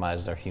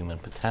maximize their human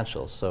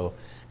potential. So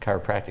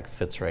chiropractic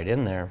fits right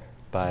in there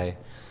by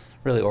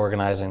really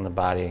organizing the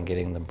body and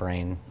getting the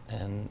brain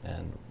and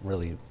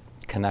really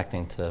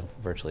connecting to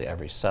virtually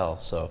every cell.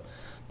 So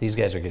these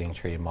guys are getting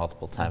treated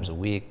multiple times a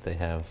week. They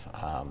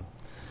have,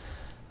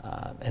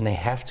 and they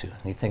have to.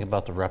 You think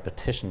about the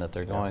repetition that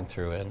they're going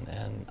through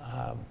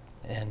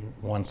and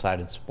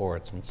one-sided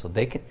sports. And so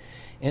they can,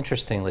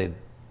 interestingly,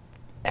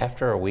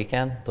 after a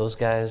weekend, those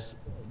guys,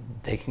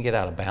 they can get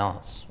out of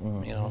balance,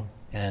 you know,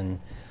 and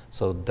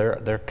so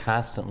they're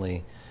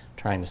constantly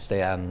trying to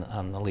stay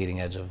on the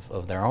leading edge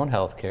of their own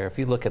health care. If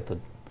you look at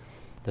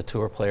the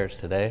tour players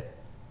today,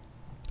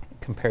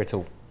 compared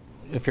to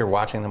if you're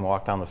watching them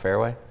walk down the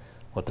fairway,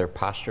 what their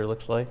posture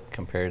looks like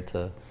compared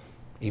to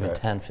even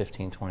 10,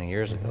 15, 20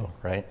 years ago,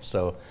 right?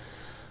 So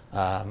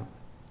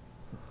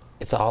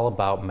it's all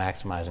about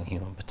maximizing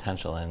human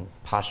potential, and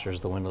posture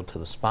is the window to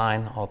the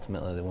spine,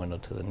 ultimately the window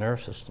to the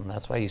nerve system.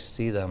 That's why you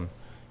see them,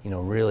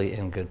 really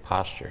in good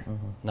posture.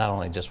 Not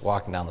only just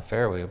walking down the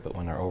fairway, but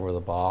when they're over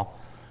the ball,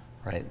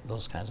 right?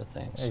 Those kinds of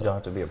things. You don't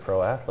have to be a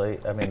pro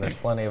athlete. I mean, there's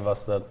plenty of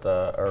us that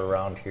are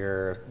around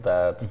here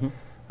that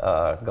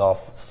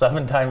golf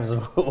 7 times a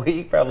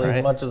week, probably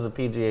as much as a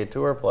PGA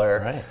Tour player.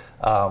 Right.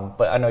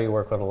 But I know you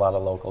work with a lot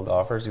of local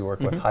golfers. You work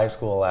with high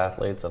school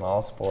athletes in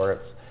all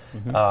sports.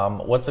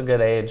 What's a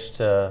good age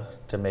to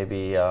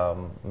maybe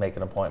make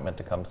an appointment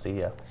to come see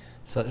you?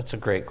 So it's a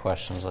great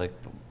question. It's like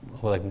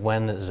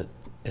when is it?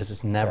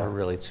 It's never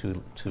really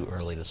too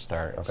early to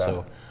start. Okay.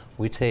 So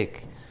we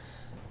take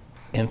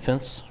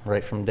infants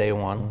right from day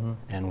one,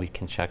 and we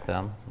can check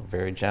them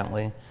very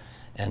gently.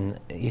 And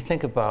you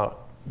think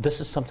about, this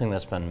is something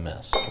that's been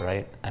missed,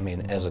 right? I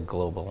mean, as a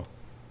global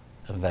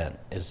event,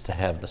 is to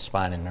have the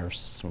spine and nerve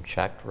system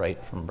checked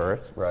right from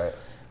birth. Right.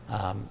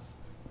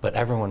 But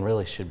everyone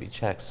really should be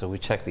checked. So we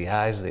check the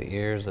eyes, the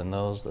ears, the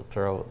nose, the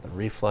throat, the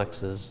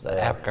reflexes, the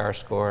APGAR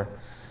score.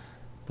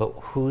 But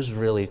who's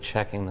really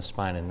checking the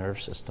spine and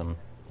nerve system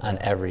on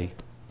every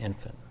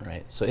infant,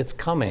 right? So it's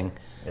coming.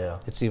 Yeah.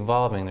 It's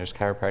evolving. There's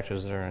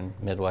chiropractors that are in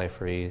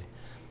midwifery,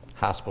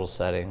 hospital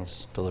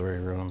settings, delivery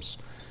rooms.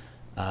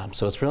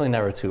 So it's really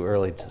never too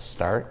early to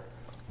start.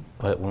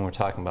 But when we're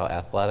talking about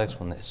athletics,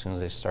 as soon as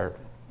they start,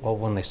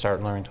 when they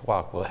start learning to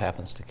walk, what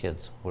happens to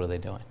kids? What are they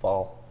doing?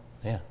 Fall.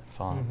 Yeah,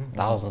 falling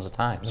thousands of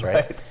times,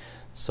 right?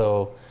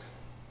 So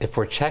if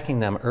we're checking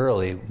them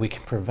early, we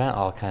can prevent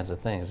all kinds of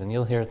things. And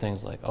you'll hear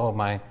things like,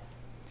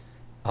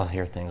 I'll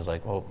hear things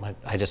like,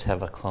 I just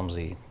have a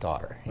clumsy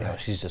daughter.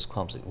 She's just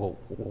clumsy. Well,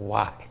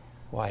 why?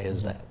 Why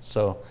is that?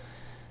 So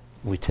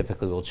we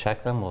typically will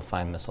check them. We'll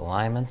find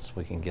misalignments.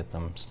 We can get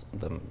them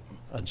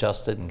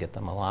adjusted and get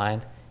them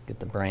aligned, get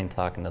the brain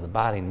talking to the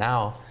body.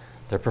 Now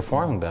they're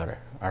performing better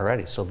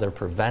already. So they're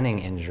preventing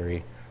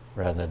injury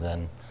rather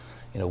than,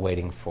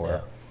 waiting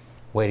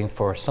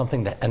for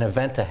something, an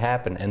event to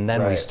happen, and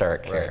then we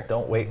start care. Right.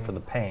 Don't wait for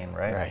the pain,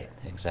 right? Right,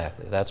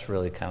 exactly. That's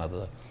really kind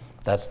of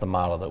that's the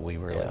model that we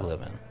really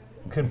live in.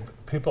 Can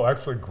people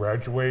actually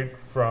graduate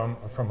from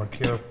a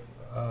care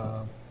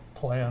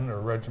plan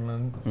or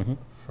regimen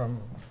from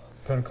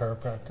Penn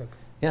Chiropractic?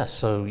 Yeah,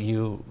 so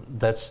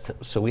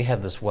we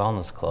have this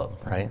wellness club,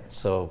 right?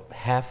 So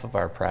half of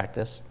our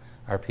practice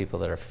are people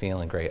that are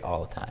feeling great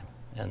all the time,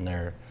 and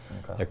they're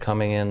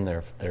coming in,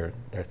 they're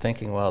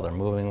thinking well, they're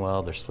moving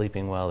well, they're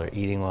sleeping well, they're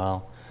eating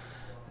well,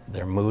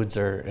 their moods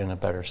are in a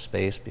better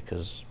space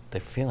because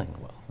they're feeling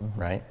well,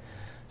 right?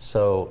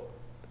 So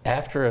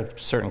after a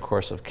certain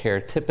course of care,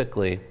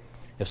 typically,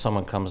 if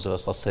someone comes to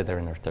us, let's say they're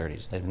in their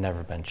 30s, they've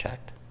never been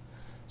checked.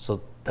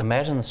 So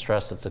imagine the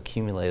stress that's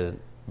accumulated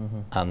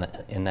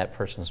in that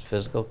person's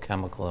physical,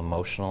 chemical,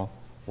 emotional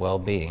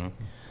well-being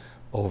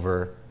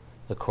over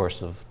the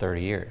course of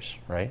 30 years,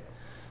 right?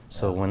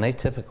 So when they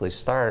typically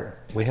start,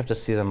 we have to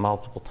see them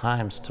multiple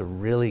times to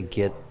really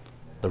get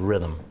the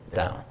rhythm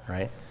down,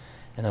 right?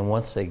 And then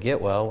once they get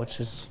well, which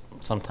is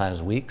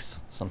sometimes weeks,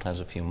 sometimes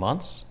a few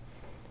months,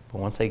 but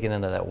once they get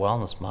into that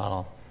wellness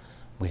model,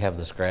 we have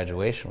this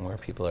graduation where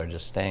people are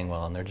just staying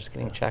well and they're just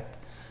getting checked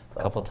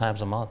a couple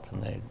times a month,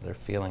 and they're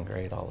feeling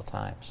great all the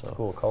time. So it's a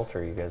cool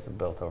culture you guys have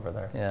built over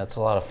there. Yeah, it's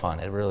a lot of fun.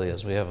 It really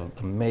is. We have an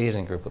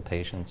amazing group of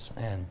patients,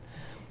 and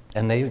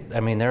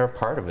they're a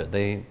part of it.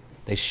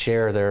 They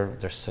share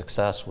their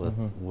success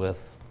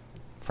with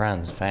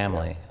friends,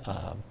 family,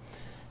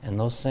 and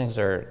those things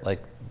are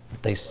like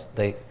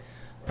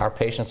our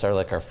patients are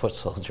like our foot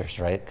soldiers,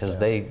 right? Because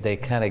they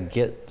kind of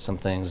get some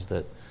things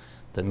that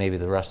maybe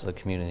the rest of the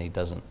community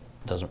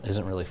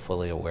isn't really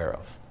fully aware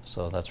of.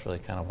 So that's really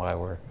kind of why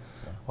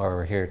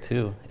we're here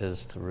too,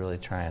 is to really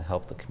try and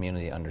help the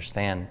community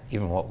understand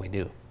even what we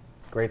do.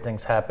 Great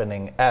things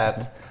happening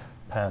at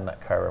Penn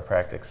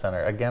Chiropractic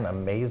Center. Again,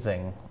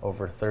 amazing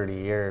over 30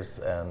 years,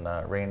 and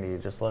Randy, you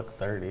just look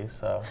 30,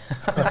 so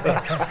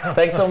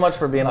thanks so much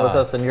for being with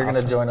us, and you're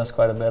going to join us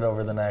quite a bit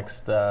over the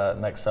next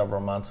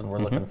several months, and we're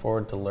looking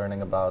forward to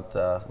learning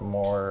about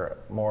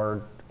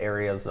more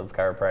areas of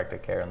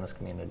chiropractic care in this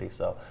community,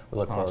 so we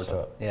look forward to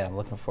it. Yeah, I'm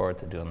looking forward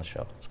to doing the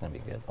show. It's going to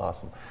be good.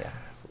 Awesome. Yeah.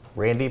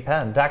 Randy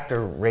Penn,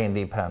 Dr.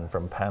 Randy Penn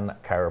from Penn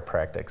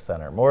Chiropractic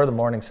Center. More of the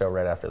morning show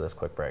right after this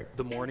quick break.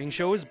 The morning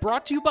show is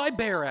brought to you by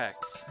BearEx.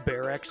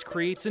 BearEx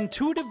creates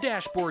intuitive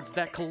dashboards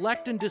that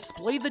collect and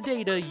display the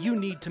data you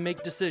need to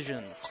make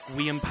decisions.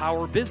 We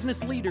empower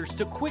business leaders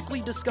to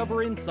quickly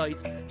discover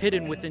insights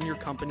hidden within your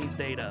company's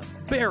data.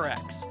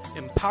 BearEx,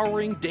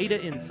 empowering data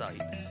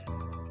insights.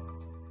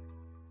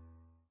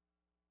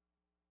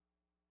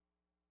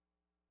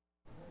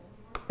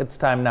 It's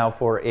time now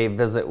for a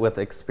visit with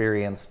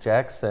Experience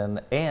Jackson,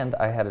 and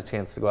I had a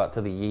chance to go out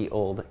to the Ye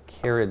Old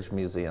Carriage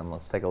Museum.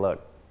 Let's take a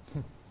look.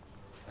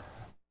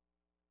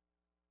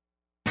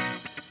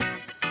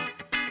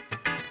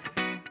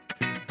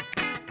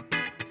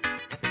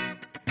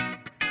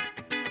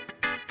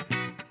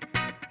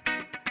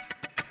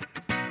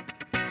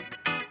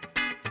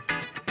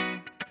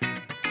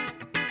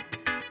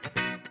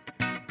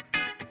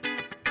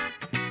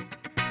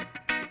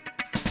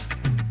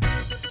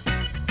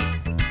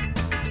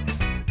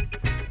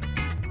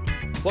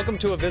 Welcome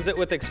to A Visit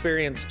with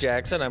Experience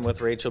Jackson. I'm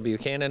with Rachel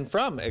Buchanan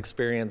from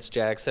Experience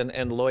Jackson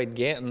and Lloyd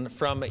Ganton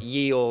from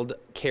Ye Olde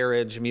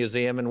Carriage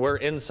Museum. And we're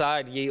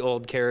inside Ye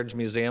Olde Carriage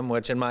Museum,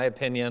 which in my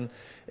opinion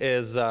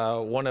is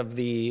one of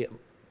the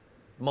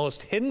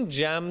most hidden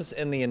gems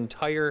in the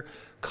entire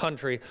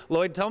country.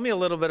 Lloyd, tell me a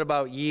little bit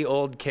about Ye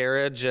Olde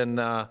Carriage and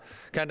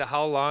kind of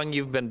how long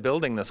you've been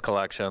building this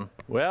collection.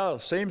 Well,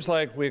 it seems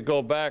like we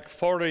go back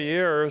 40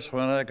 years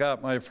when I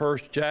got my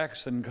first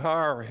Jackson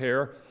car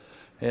here.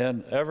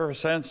 And ever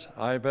since,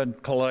 I've been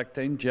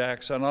collecting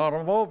Jackson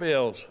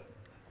automobiles.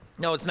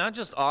 No, it's not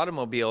just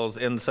automobiles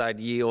inside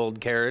Ye Olde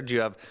Carriage.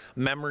 You have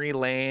memory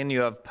lane, you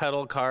have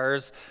pedal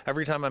cars.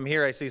 Every time I'm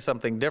here, I see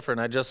something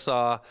different. I just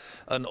saw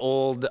an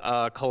old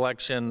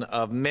collection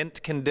of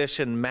mint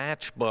condition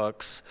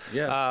matchbooks.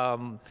 Yeah.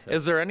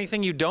 Is there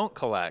anything you don't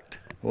collect?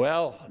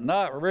 Well,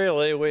 not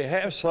really. We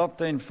have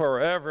something for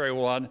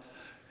everyone,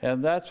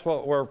 and that's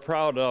what we're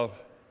proud of.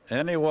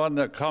 Anyone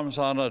that comes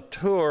on a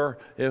tour,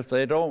 if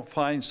they don't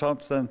find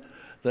something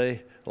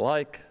they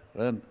like,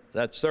 then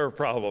that's their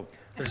problem.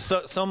 There's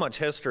so much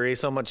history,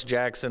 so much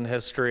Jackson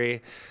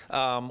history.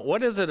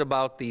 What is it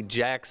about the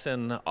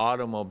Jackson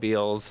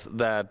automobiles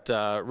that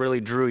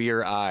really drew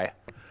your eye?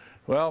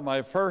 Well,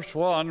 my first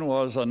one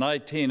was a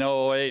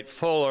 1908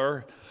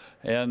 Fuller,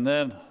 and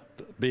then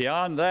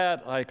beyond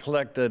that, I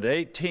collected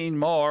 18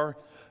 more,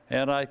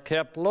 and I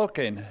kept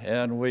looking,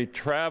 and we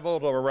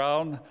traveled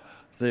around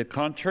the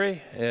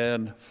country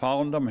and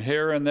found them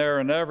here and there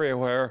and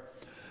everywhere,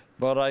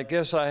 but I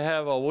guess I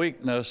have a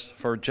weakness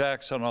for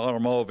Jackson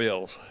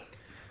automobiles.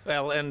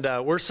 Well, and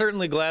we're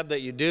certainly glad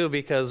that you do,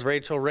 because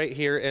Rachel, right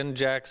here in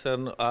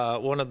Jackson,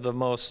 one of the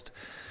most,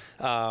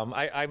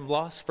 I'm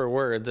lost for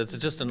words. It's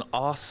just an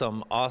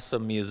awesome,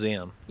 awesome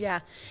museum. Yeah.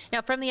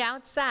 Now, from the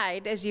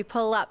outside, as you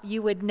pull up,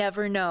 you would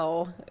never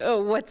know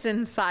what's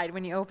inside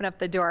when you open up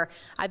the door.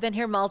 I've been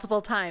here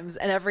multiple times,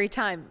 and every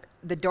time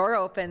the door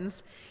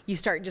opens, you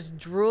start just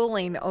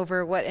drooling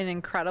over what an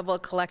incredible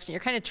collection. You're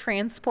kind of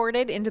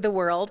transported into the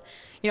world.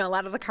 You know, a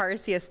lot of the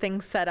cars see as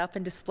things set up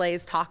and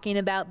displays talking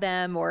about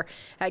them, or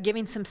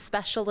giving some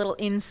special little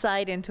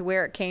insight into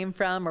where it came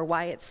from or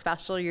why it's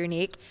special or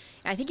unique.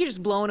 And I think you're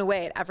just blown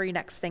away at every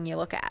next thing you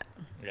look at.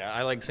 Yeah,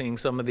 I like seeing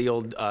some of the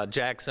old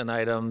Jackson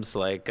items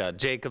like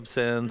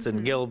Jacobsons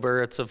and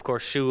Gilberts, of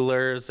course,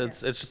 Schuler's.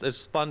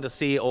 It's fun to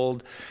see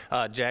old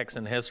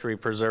Jackson history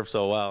preserved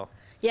so well.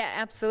 Yeah,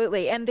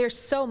 absolutely. And there's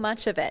so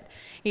much of it.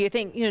 You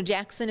think,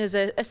 Jackson is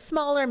a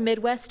smaller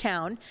Midwest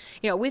town.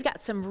 We've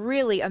got some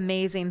really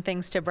amazing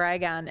things to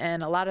brag on,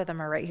 and a lot of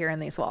them are right here in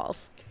these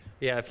walls.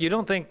 Yeah, if you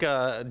don't think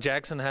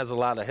Jackson has a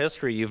lot of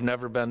history, you've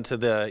never been to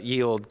the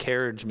Ye Olde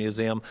Carriage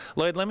Museum.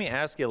 Lloyd, let me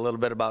ask you a little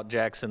bit about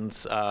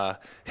Jackson's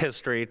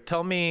history.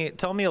 Tell me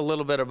a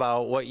little bit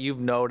about what you've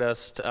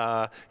noticed,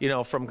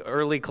 from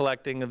early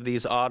collecting of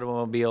these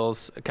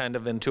automobiles kind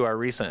of into our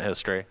recent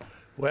history.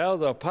 Well,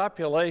 the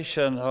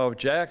population of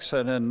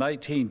Jackson in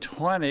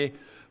 1920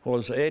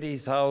 was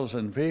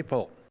 80,000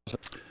 people,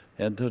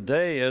 and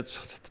today it's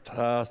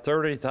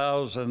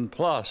 30,000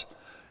 plus.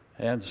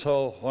 And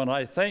so when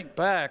I think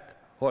back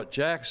what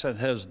Jackson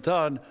has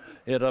done,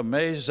 it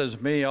amazes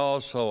me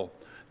also.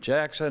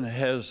 Jackson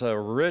has a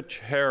rich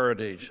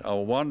heritage, a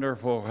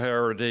wonderful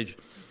heritage,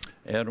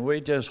 and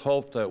we just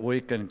hope that we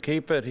can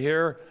keep it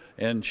here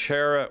and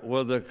share it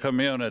with the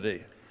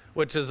community.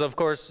 Which is, of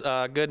course,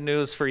 good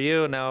news for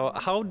you. Now,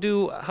 how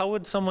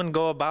would someone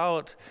go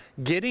about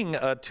getting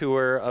a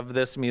tour of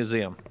this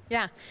museum?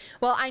 Yeah,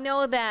 well, I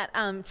know that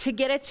to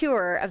get a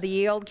tour of the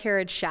Ye Olde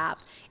Carriage Shop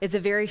is a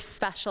very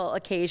special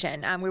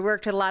occasion. We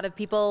worked with a lot of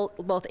people,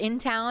 both in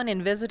town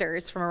and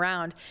visitors from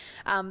around,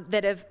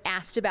 that have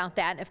asked about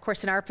that. And of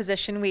course, in our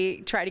position,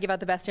 we try to give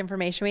out the best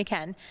information we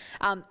can.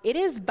 It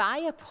is by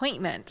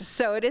appointment,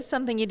 so it is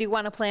something you do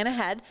want to plan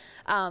ahead,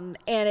 and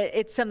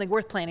it's something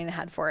worth planning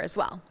ahead for as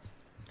well.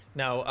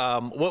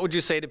 Now, what would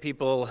you say to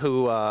people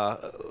who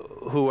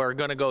are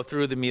going to go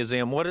through the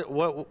museum? What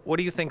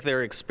do you think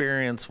their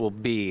experience will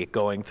be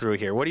going through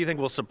here? What do you think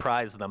will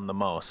surprise them the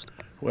most?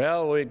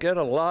 Well, we get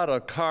a lot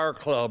of car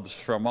clubs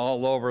from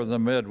all over the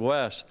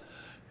Midwest,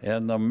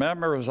 and the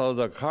members of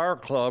the car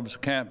clubs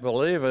can't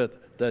believe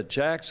it that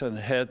Jackson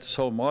had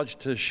so much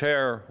to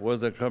share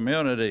with the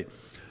community.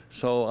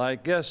 So I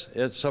guess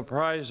it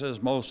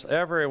surprises most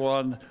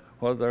everyone,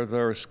 whether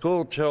they're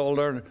school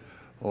children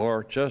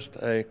or just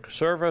a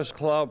service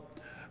club.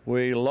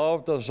 We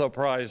love to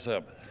surprise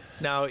them.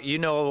 Now, you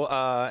know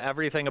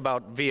everything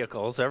about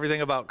vehicles,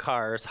 everything about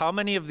cars. How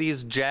many of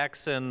these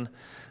Jackson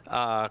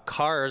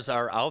cars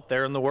are out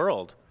there in the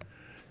world?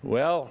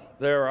 Well,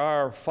 there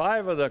are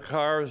 5 of the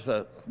cars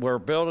that were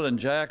built in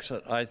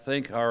Jackson I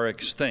think are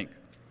extinct.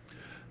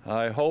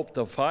 I hope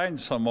to find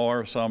some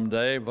more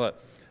someday,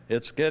 but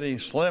it's getting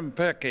slim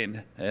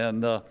picking,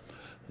 and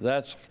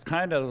that's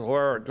kind of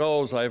where it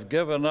goes. I've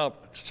given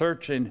up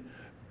searching.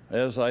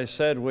 As I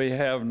said, we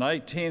have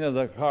 19 of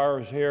the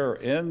cars here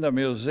in the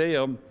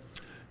museum,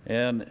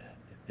 and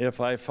if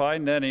I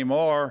find any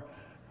more,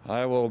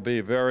 I will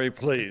be very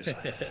pleased.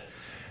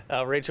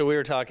 Rachel, we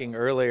were talking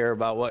earlier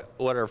about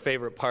what our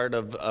favorite part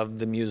of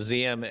the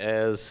museum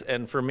is,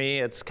 and for me,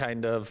 it's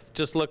kind of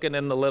just looking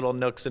in the little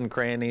nooks and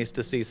crannies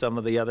to see some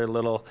of the other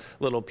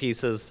little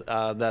pieces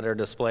that are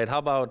displayed. How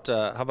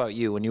about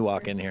you when you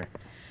walk in here?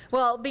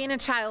 Well, being a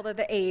child of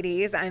the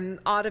 80s, I'm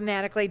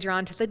automatically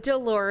drawn to the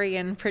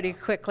DeLorean pretty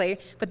quickly.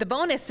 But the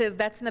bonus is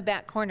that's in the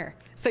back corner.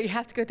 So you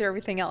have to go through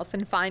everything else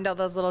and find all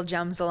those little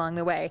gems along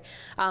the way.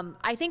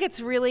 I think it's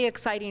really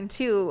exciting,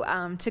 too,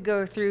 to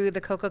go through the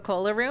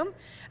Coca-Cola room.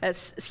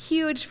 It's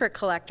huge for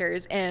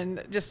collectors,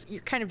 and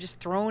you're kind of just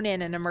thrown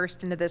in and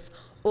immersed into this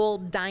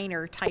old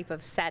diner type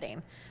of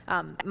setting.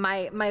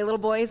 My little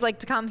boys like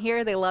to come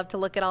here. They love to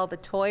look at all the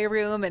toy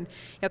room and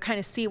kind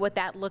of see what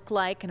that looked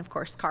like, and of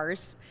course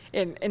cars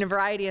in a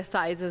variety of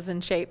sizes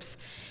and shapes.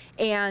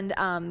 And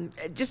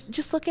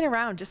just looking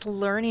around, just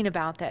learning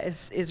about that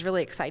is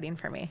really exciting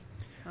for me.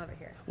 Over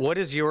here. What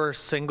is your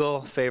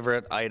single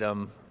favorite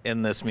item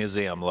in this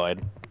museum,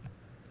 Lloyd?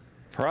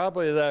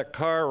 Probably that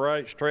car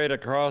right straight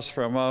across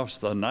from us,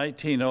 the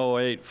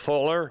 1908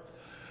 Fuller.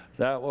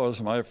 That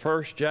was my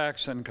first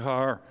Jackson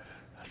car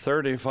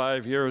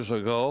 35 years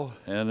ago,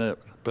 and it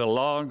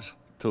belongs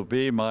to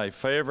be my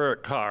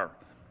favorite car.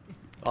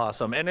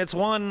 Awesome. And it's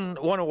won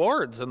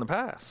awards in the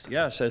past.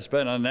 Yes, it's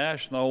been a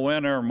national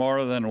winner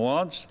more than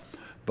once,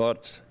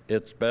 but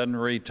it's been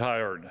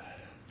retired.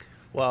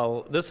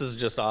 Well, this is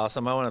just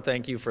awesome. I want to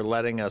thank you for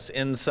letting us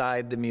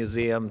inside the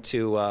museum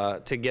to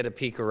get a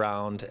peek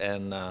around.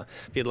 And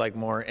if you'd like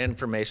more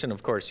information,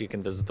 of course, you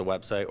can visit the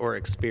website or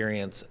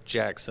experience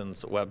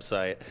Jackson's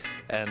website.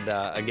 And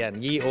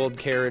again, Ye Old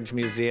Carriage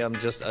Museum,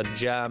 just a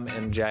gem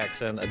in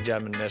Jackson, a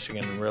gem in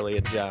Michigan, and really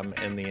a gem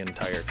in the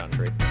entire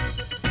country.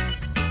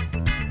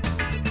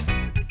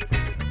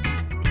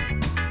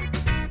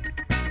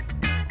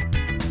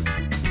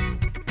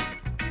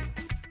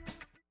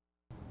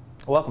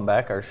 Welcome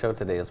back. Our show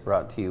today is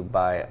brought to you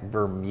by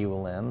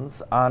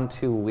Vermeulen's, On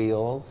Two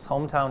Wheels,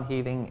 Hometown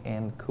Heating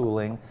and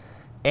Cooling,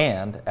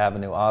 and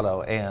Avenue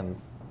Auto. And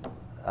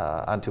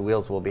On Two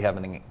Wheels will be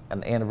having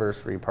an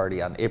anniversary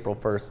party on April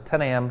 1st,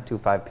 10 a.m. to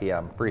 5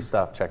 p.m. Free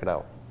stuff. Check it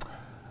out.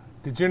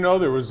 Did you know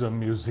there was a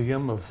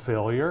museum of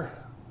failure?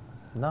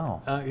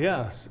 No.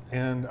 Yes,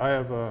 and I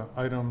have an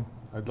item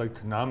I'd like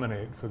to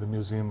nominate for the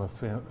Museum of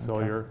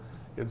Failure. Okay.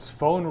 It's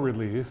phone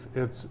relief.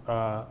 It's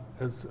a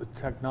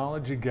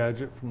technology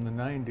gadget from the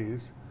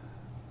 90s,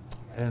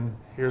 and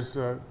here's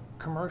a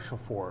commercial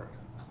for it.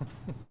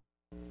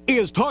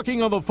 Is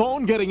talking on the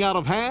phone getting out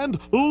of hand?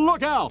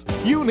 Look out!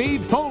 You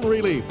need phone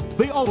relief,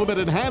 the ultimate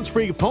in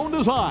hands-free phone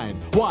design.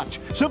 Watch.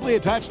 Simply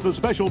attach the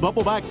special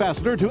double back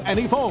fastener to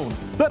any phone.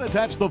 Then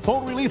attach the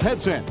phone relief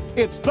headset.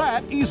 It's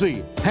that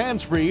easy.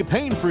 Hands-free,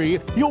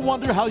 pain-free. You'll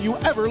wonder how you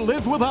ever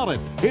lived without it.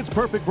 It's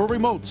perfect for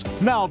remotes.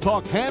 Now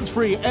talk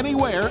hands-free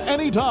anywhere,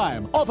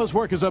 anytime. Office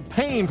work is a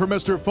pain for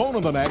Mr. Phone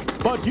in the Neck,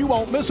 but you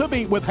won't miss a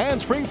beat with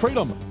hands-free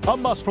freedom. A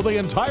must for the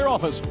entire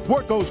office.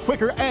 Work goes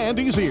quicker and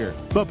easier.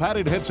 The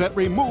padded headset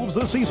removes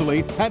this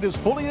easily and is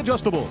fully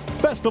adjustable.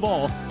 Best of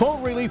all,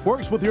 phone relief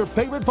works with your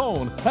favorite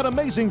phone, an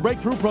amazing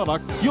breakthrough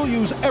product you'll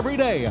use every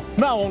day.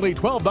 Now only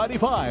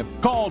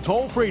 $12.95. Call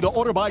toll-free to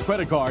order by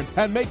credit card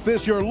and make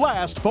this your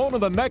last Phone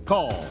in the Neck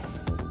call.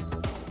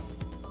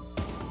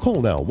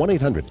 Call now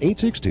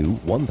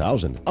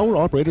 1-800-862-1000. Our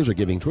operators are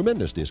giving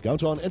tremendous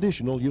discounts on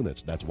additional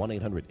units. That's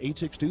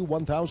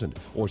 1-800-862-1000.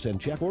 Or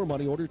send check or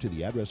money order to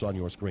the address on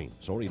your screen.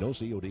 Sorry, no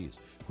CODs.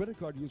 Credit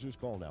card users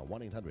call now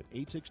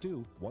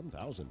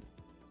 1-800-862-1000.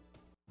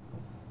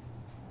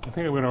 I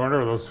think I'm going to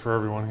order those for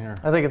everyone here.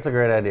 I think it's a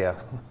great idea.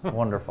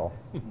 Wonderful.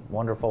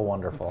 Wonderful,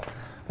 wonderful.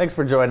 Thanks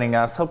for joining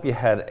us. Hope you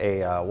had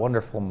a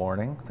wonderful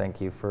morning. Thank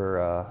you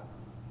for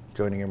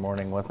joining your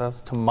morning with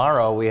us.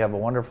 Tomorrow we have a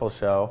wonderful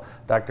show.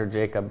 Dr.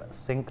 Jacob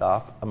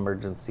Sinkoff,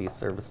 Emergency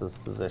Services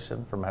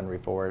Physician from Henry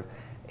Ford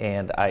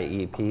and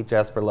IEP,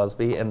 Jasper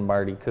Lusby and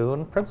Marty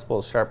Kuhn,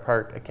 Principals, Sharp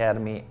Park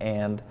Academy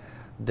and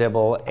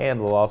Dibble,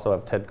 and we'll also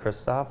have Ted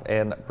Christoff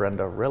and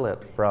Brenda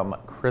Rillett from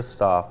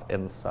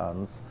Christoff &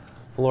 Sons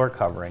floor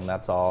covering.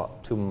 That's all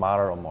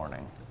tomorrow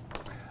morning.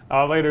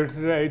 Later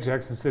today,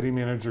 Jackson City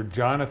Manager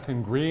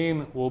Jonathan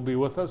Green will be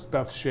with us.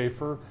 Beth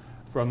Schaefer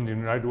from the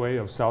United Way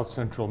of South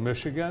Central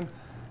Michigan.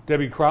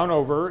 Debbie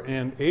Crownover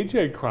and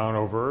AJ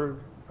Crownover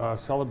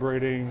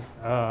celebrating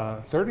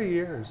 30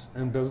 years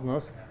in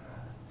business,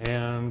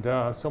 and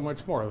so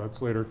much more.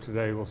 That's later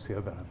today. We'll see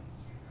you then.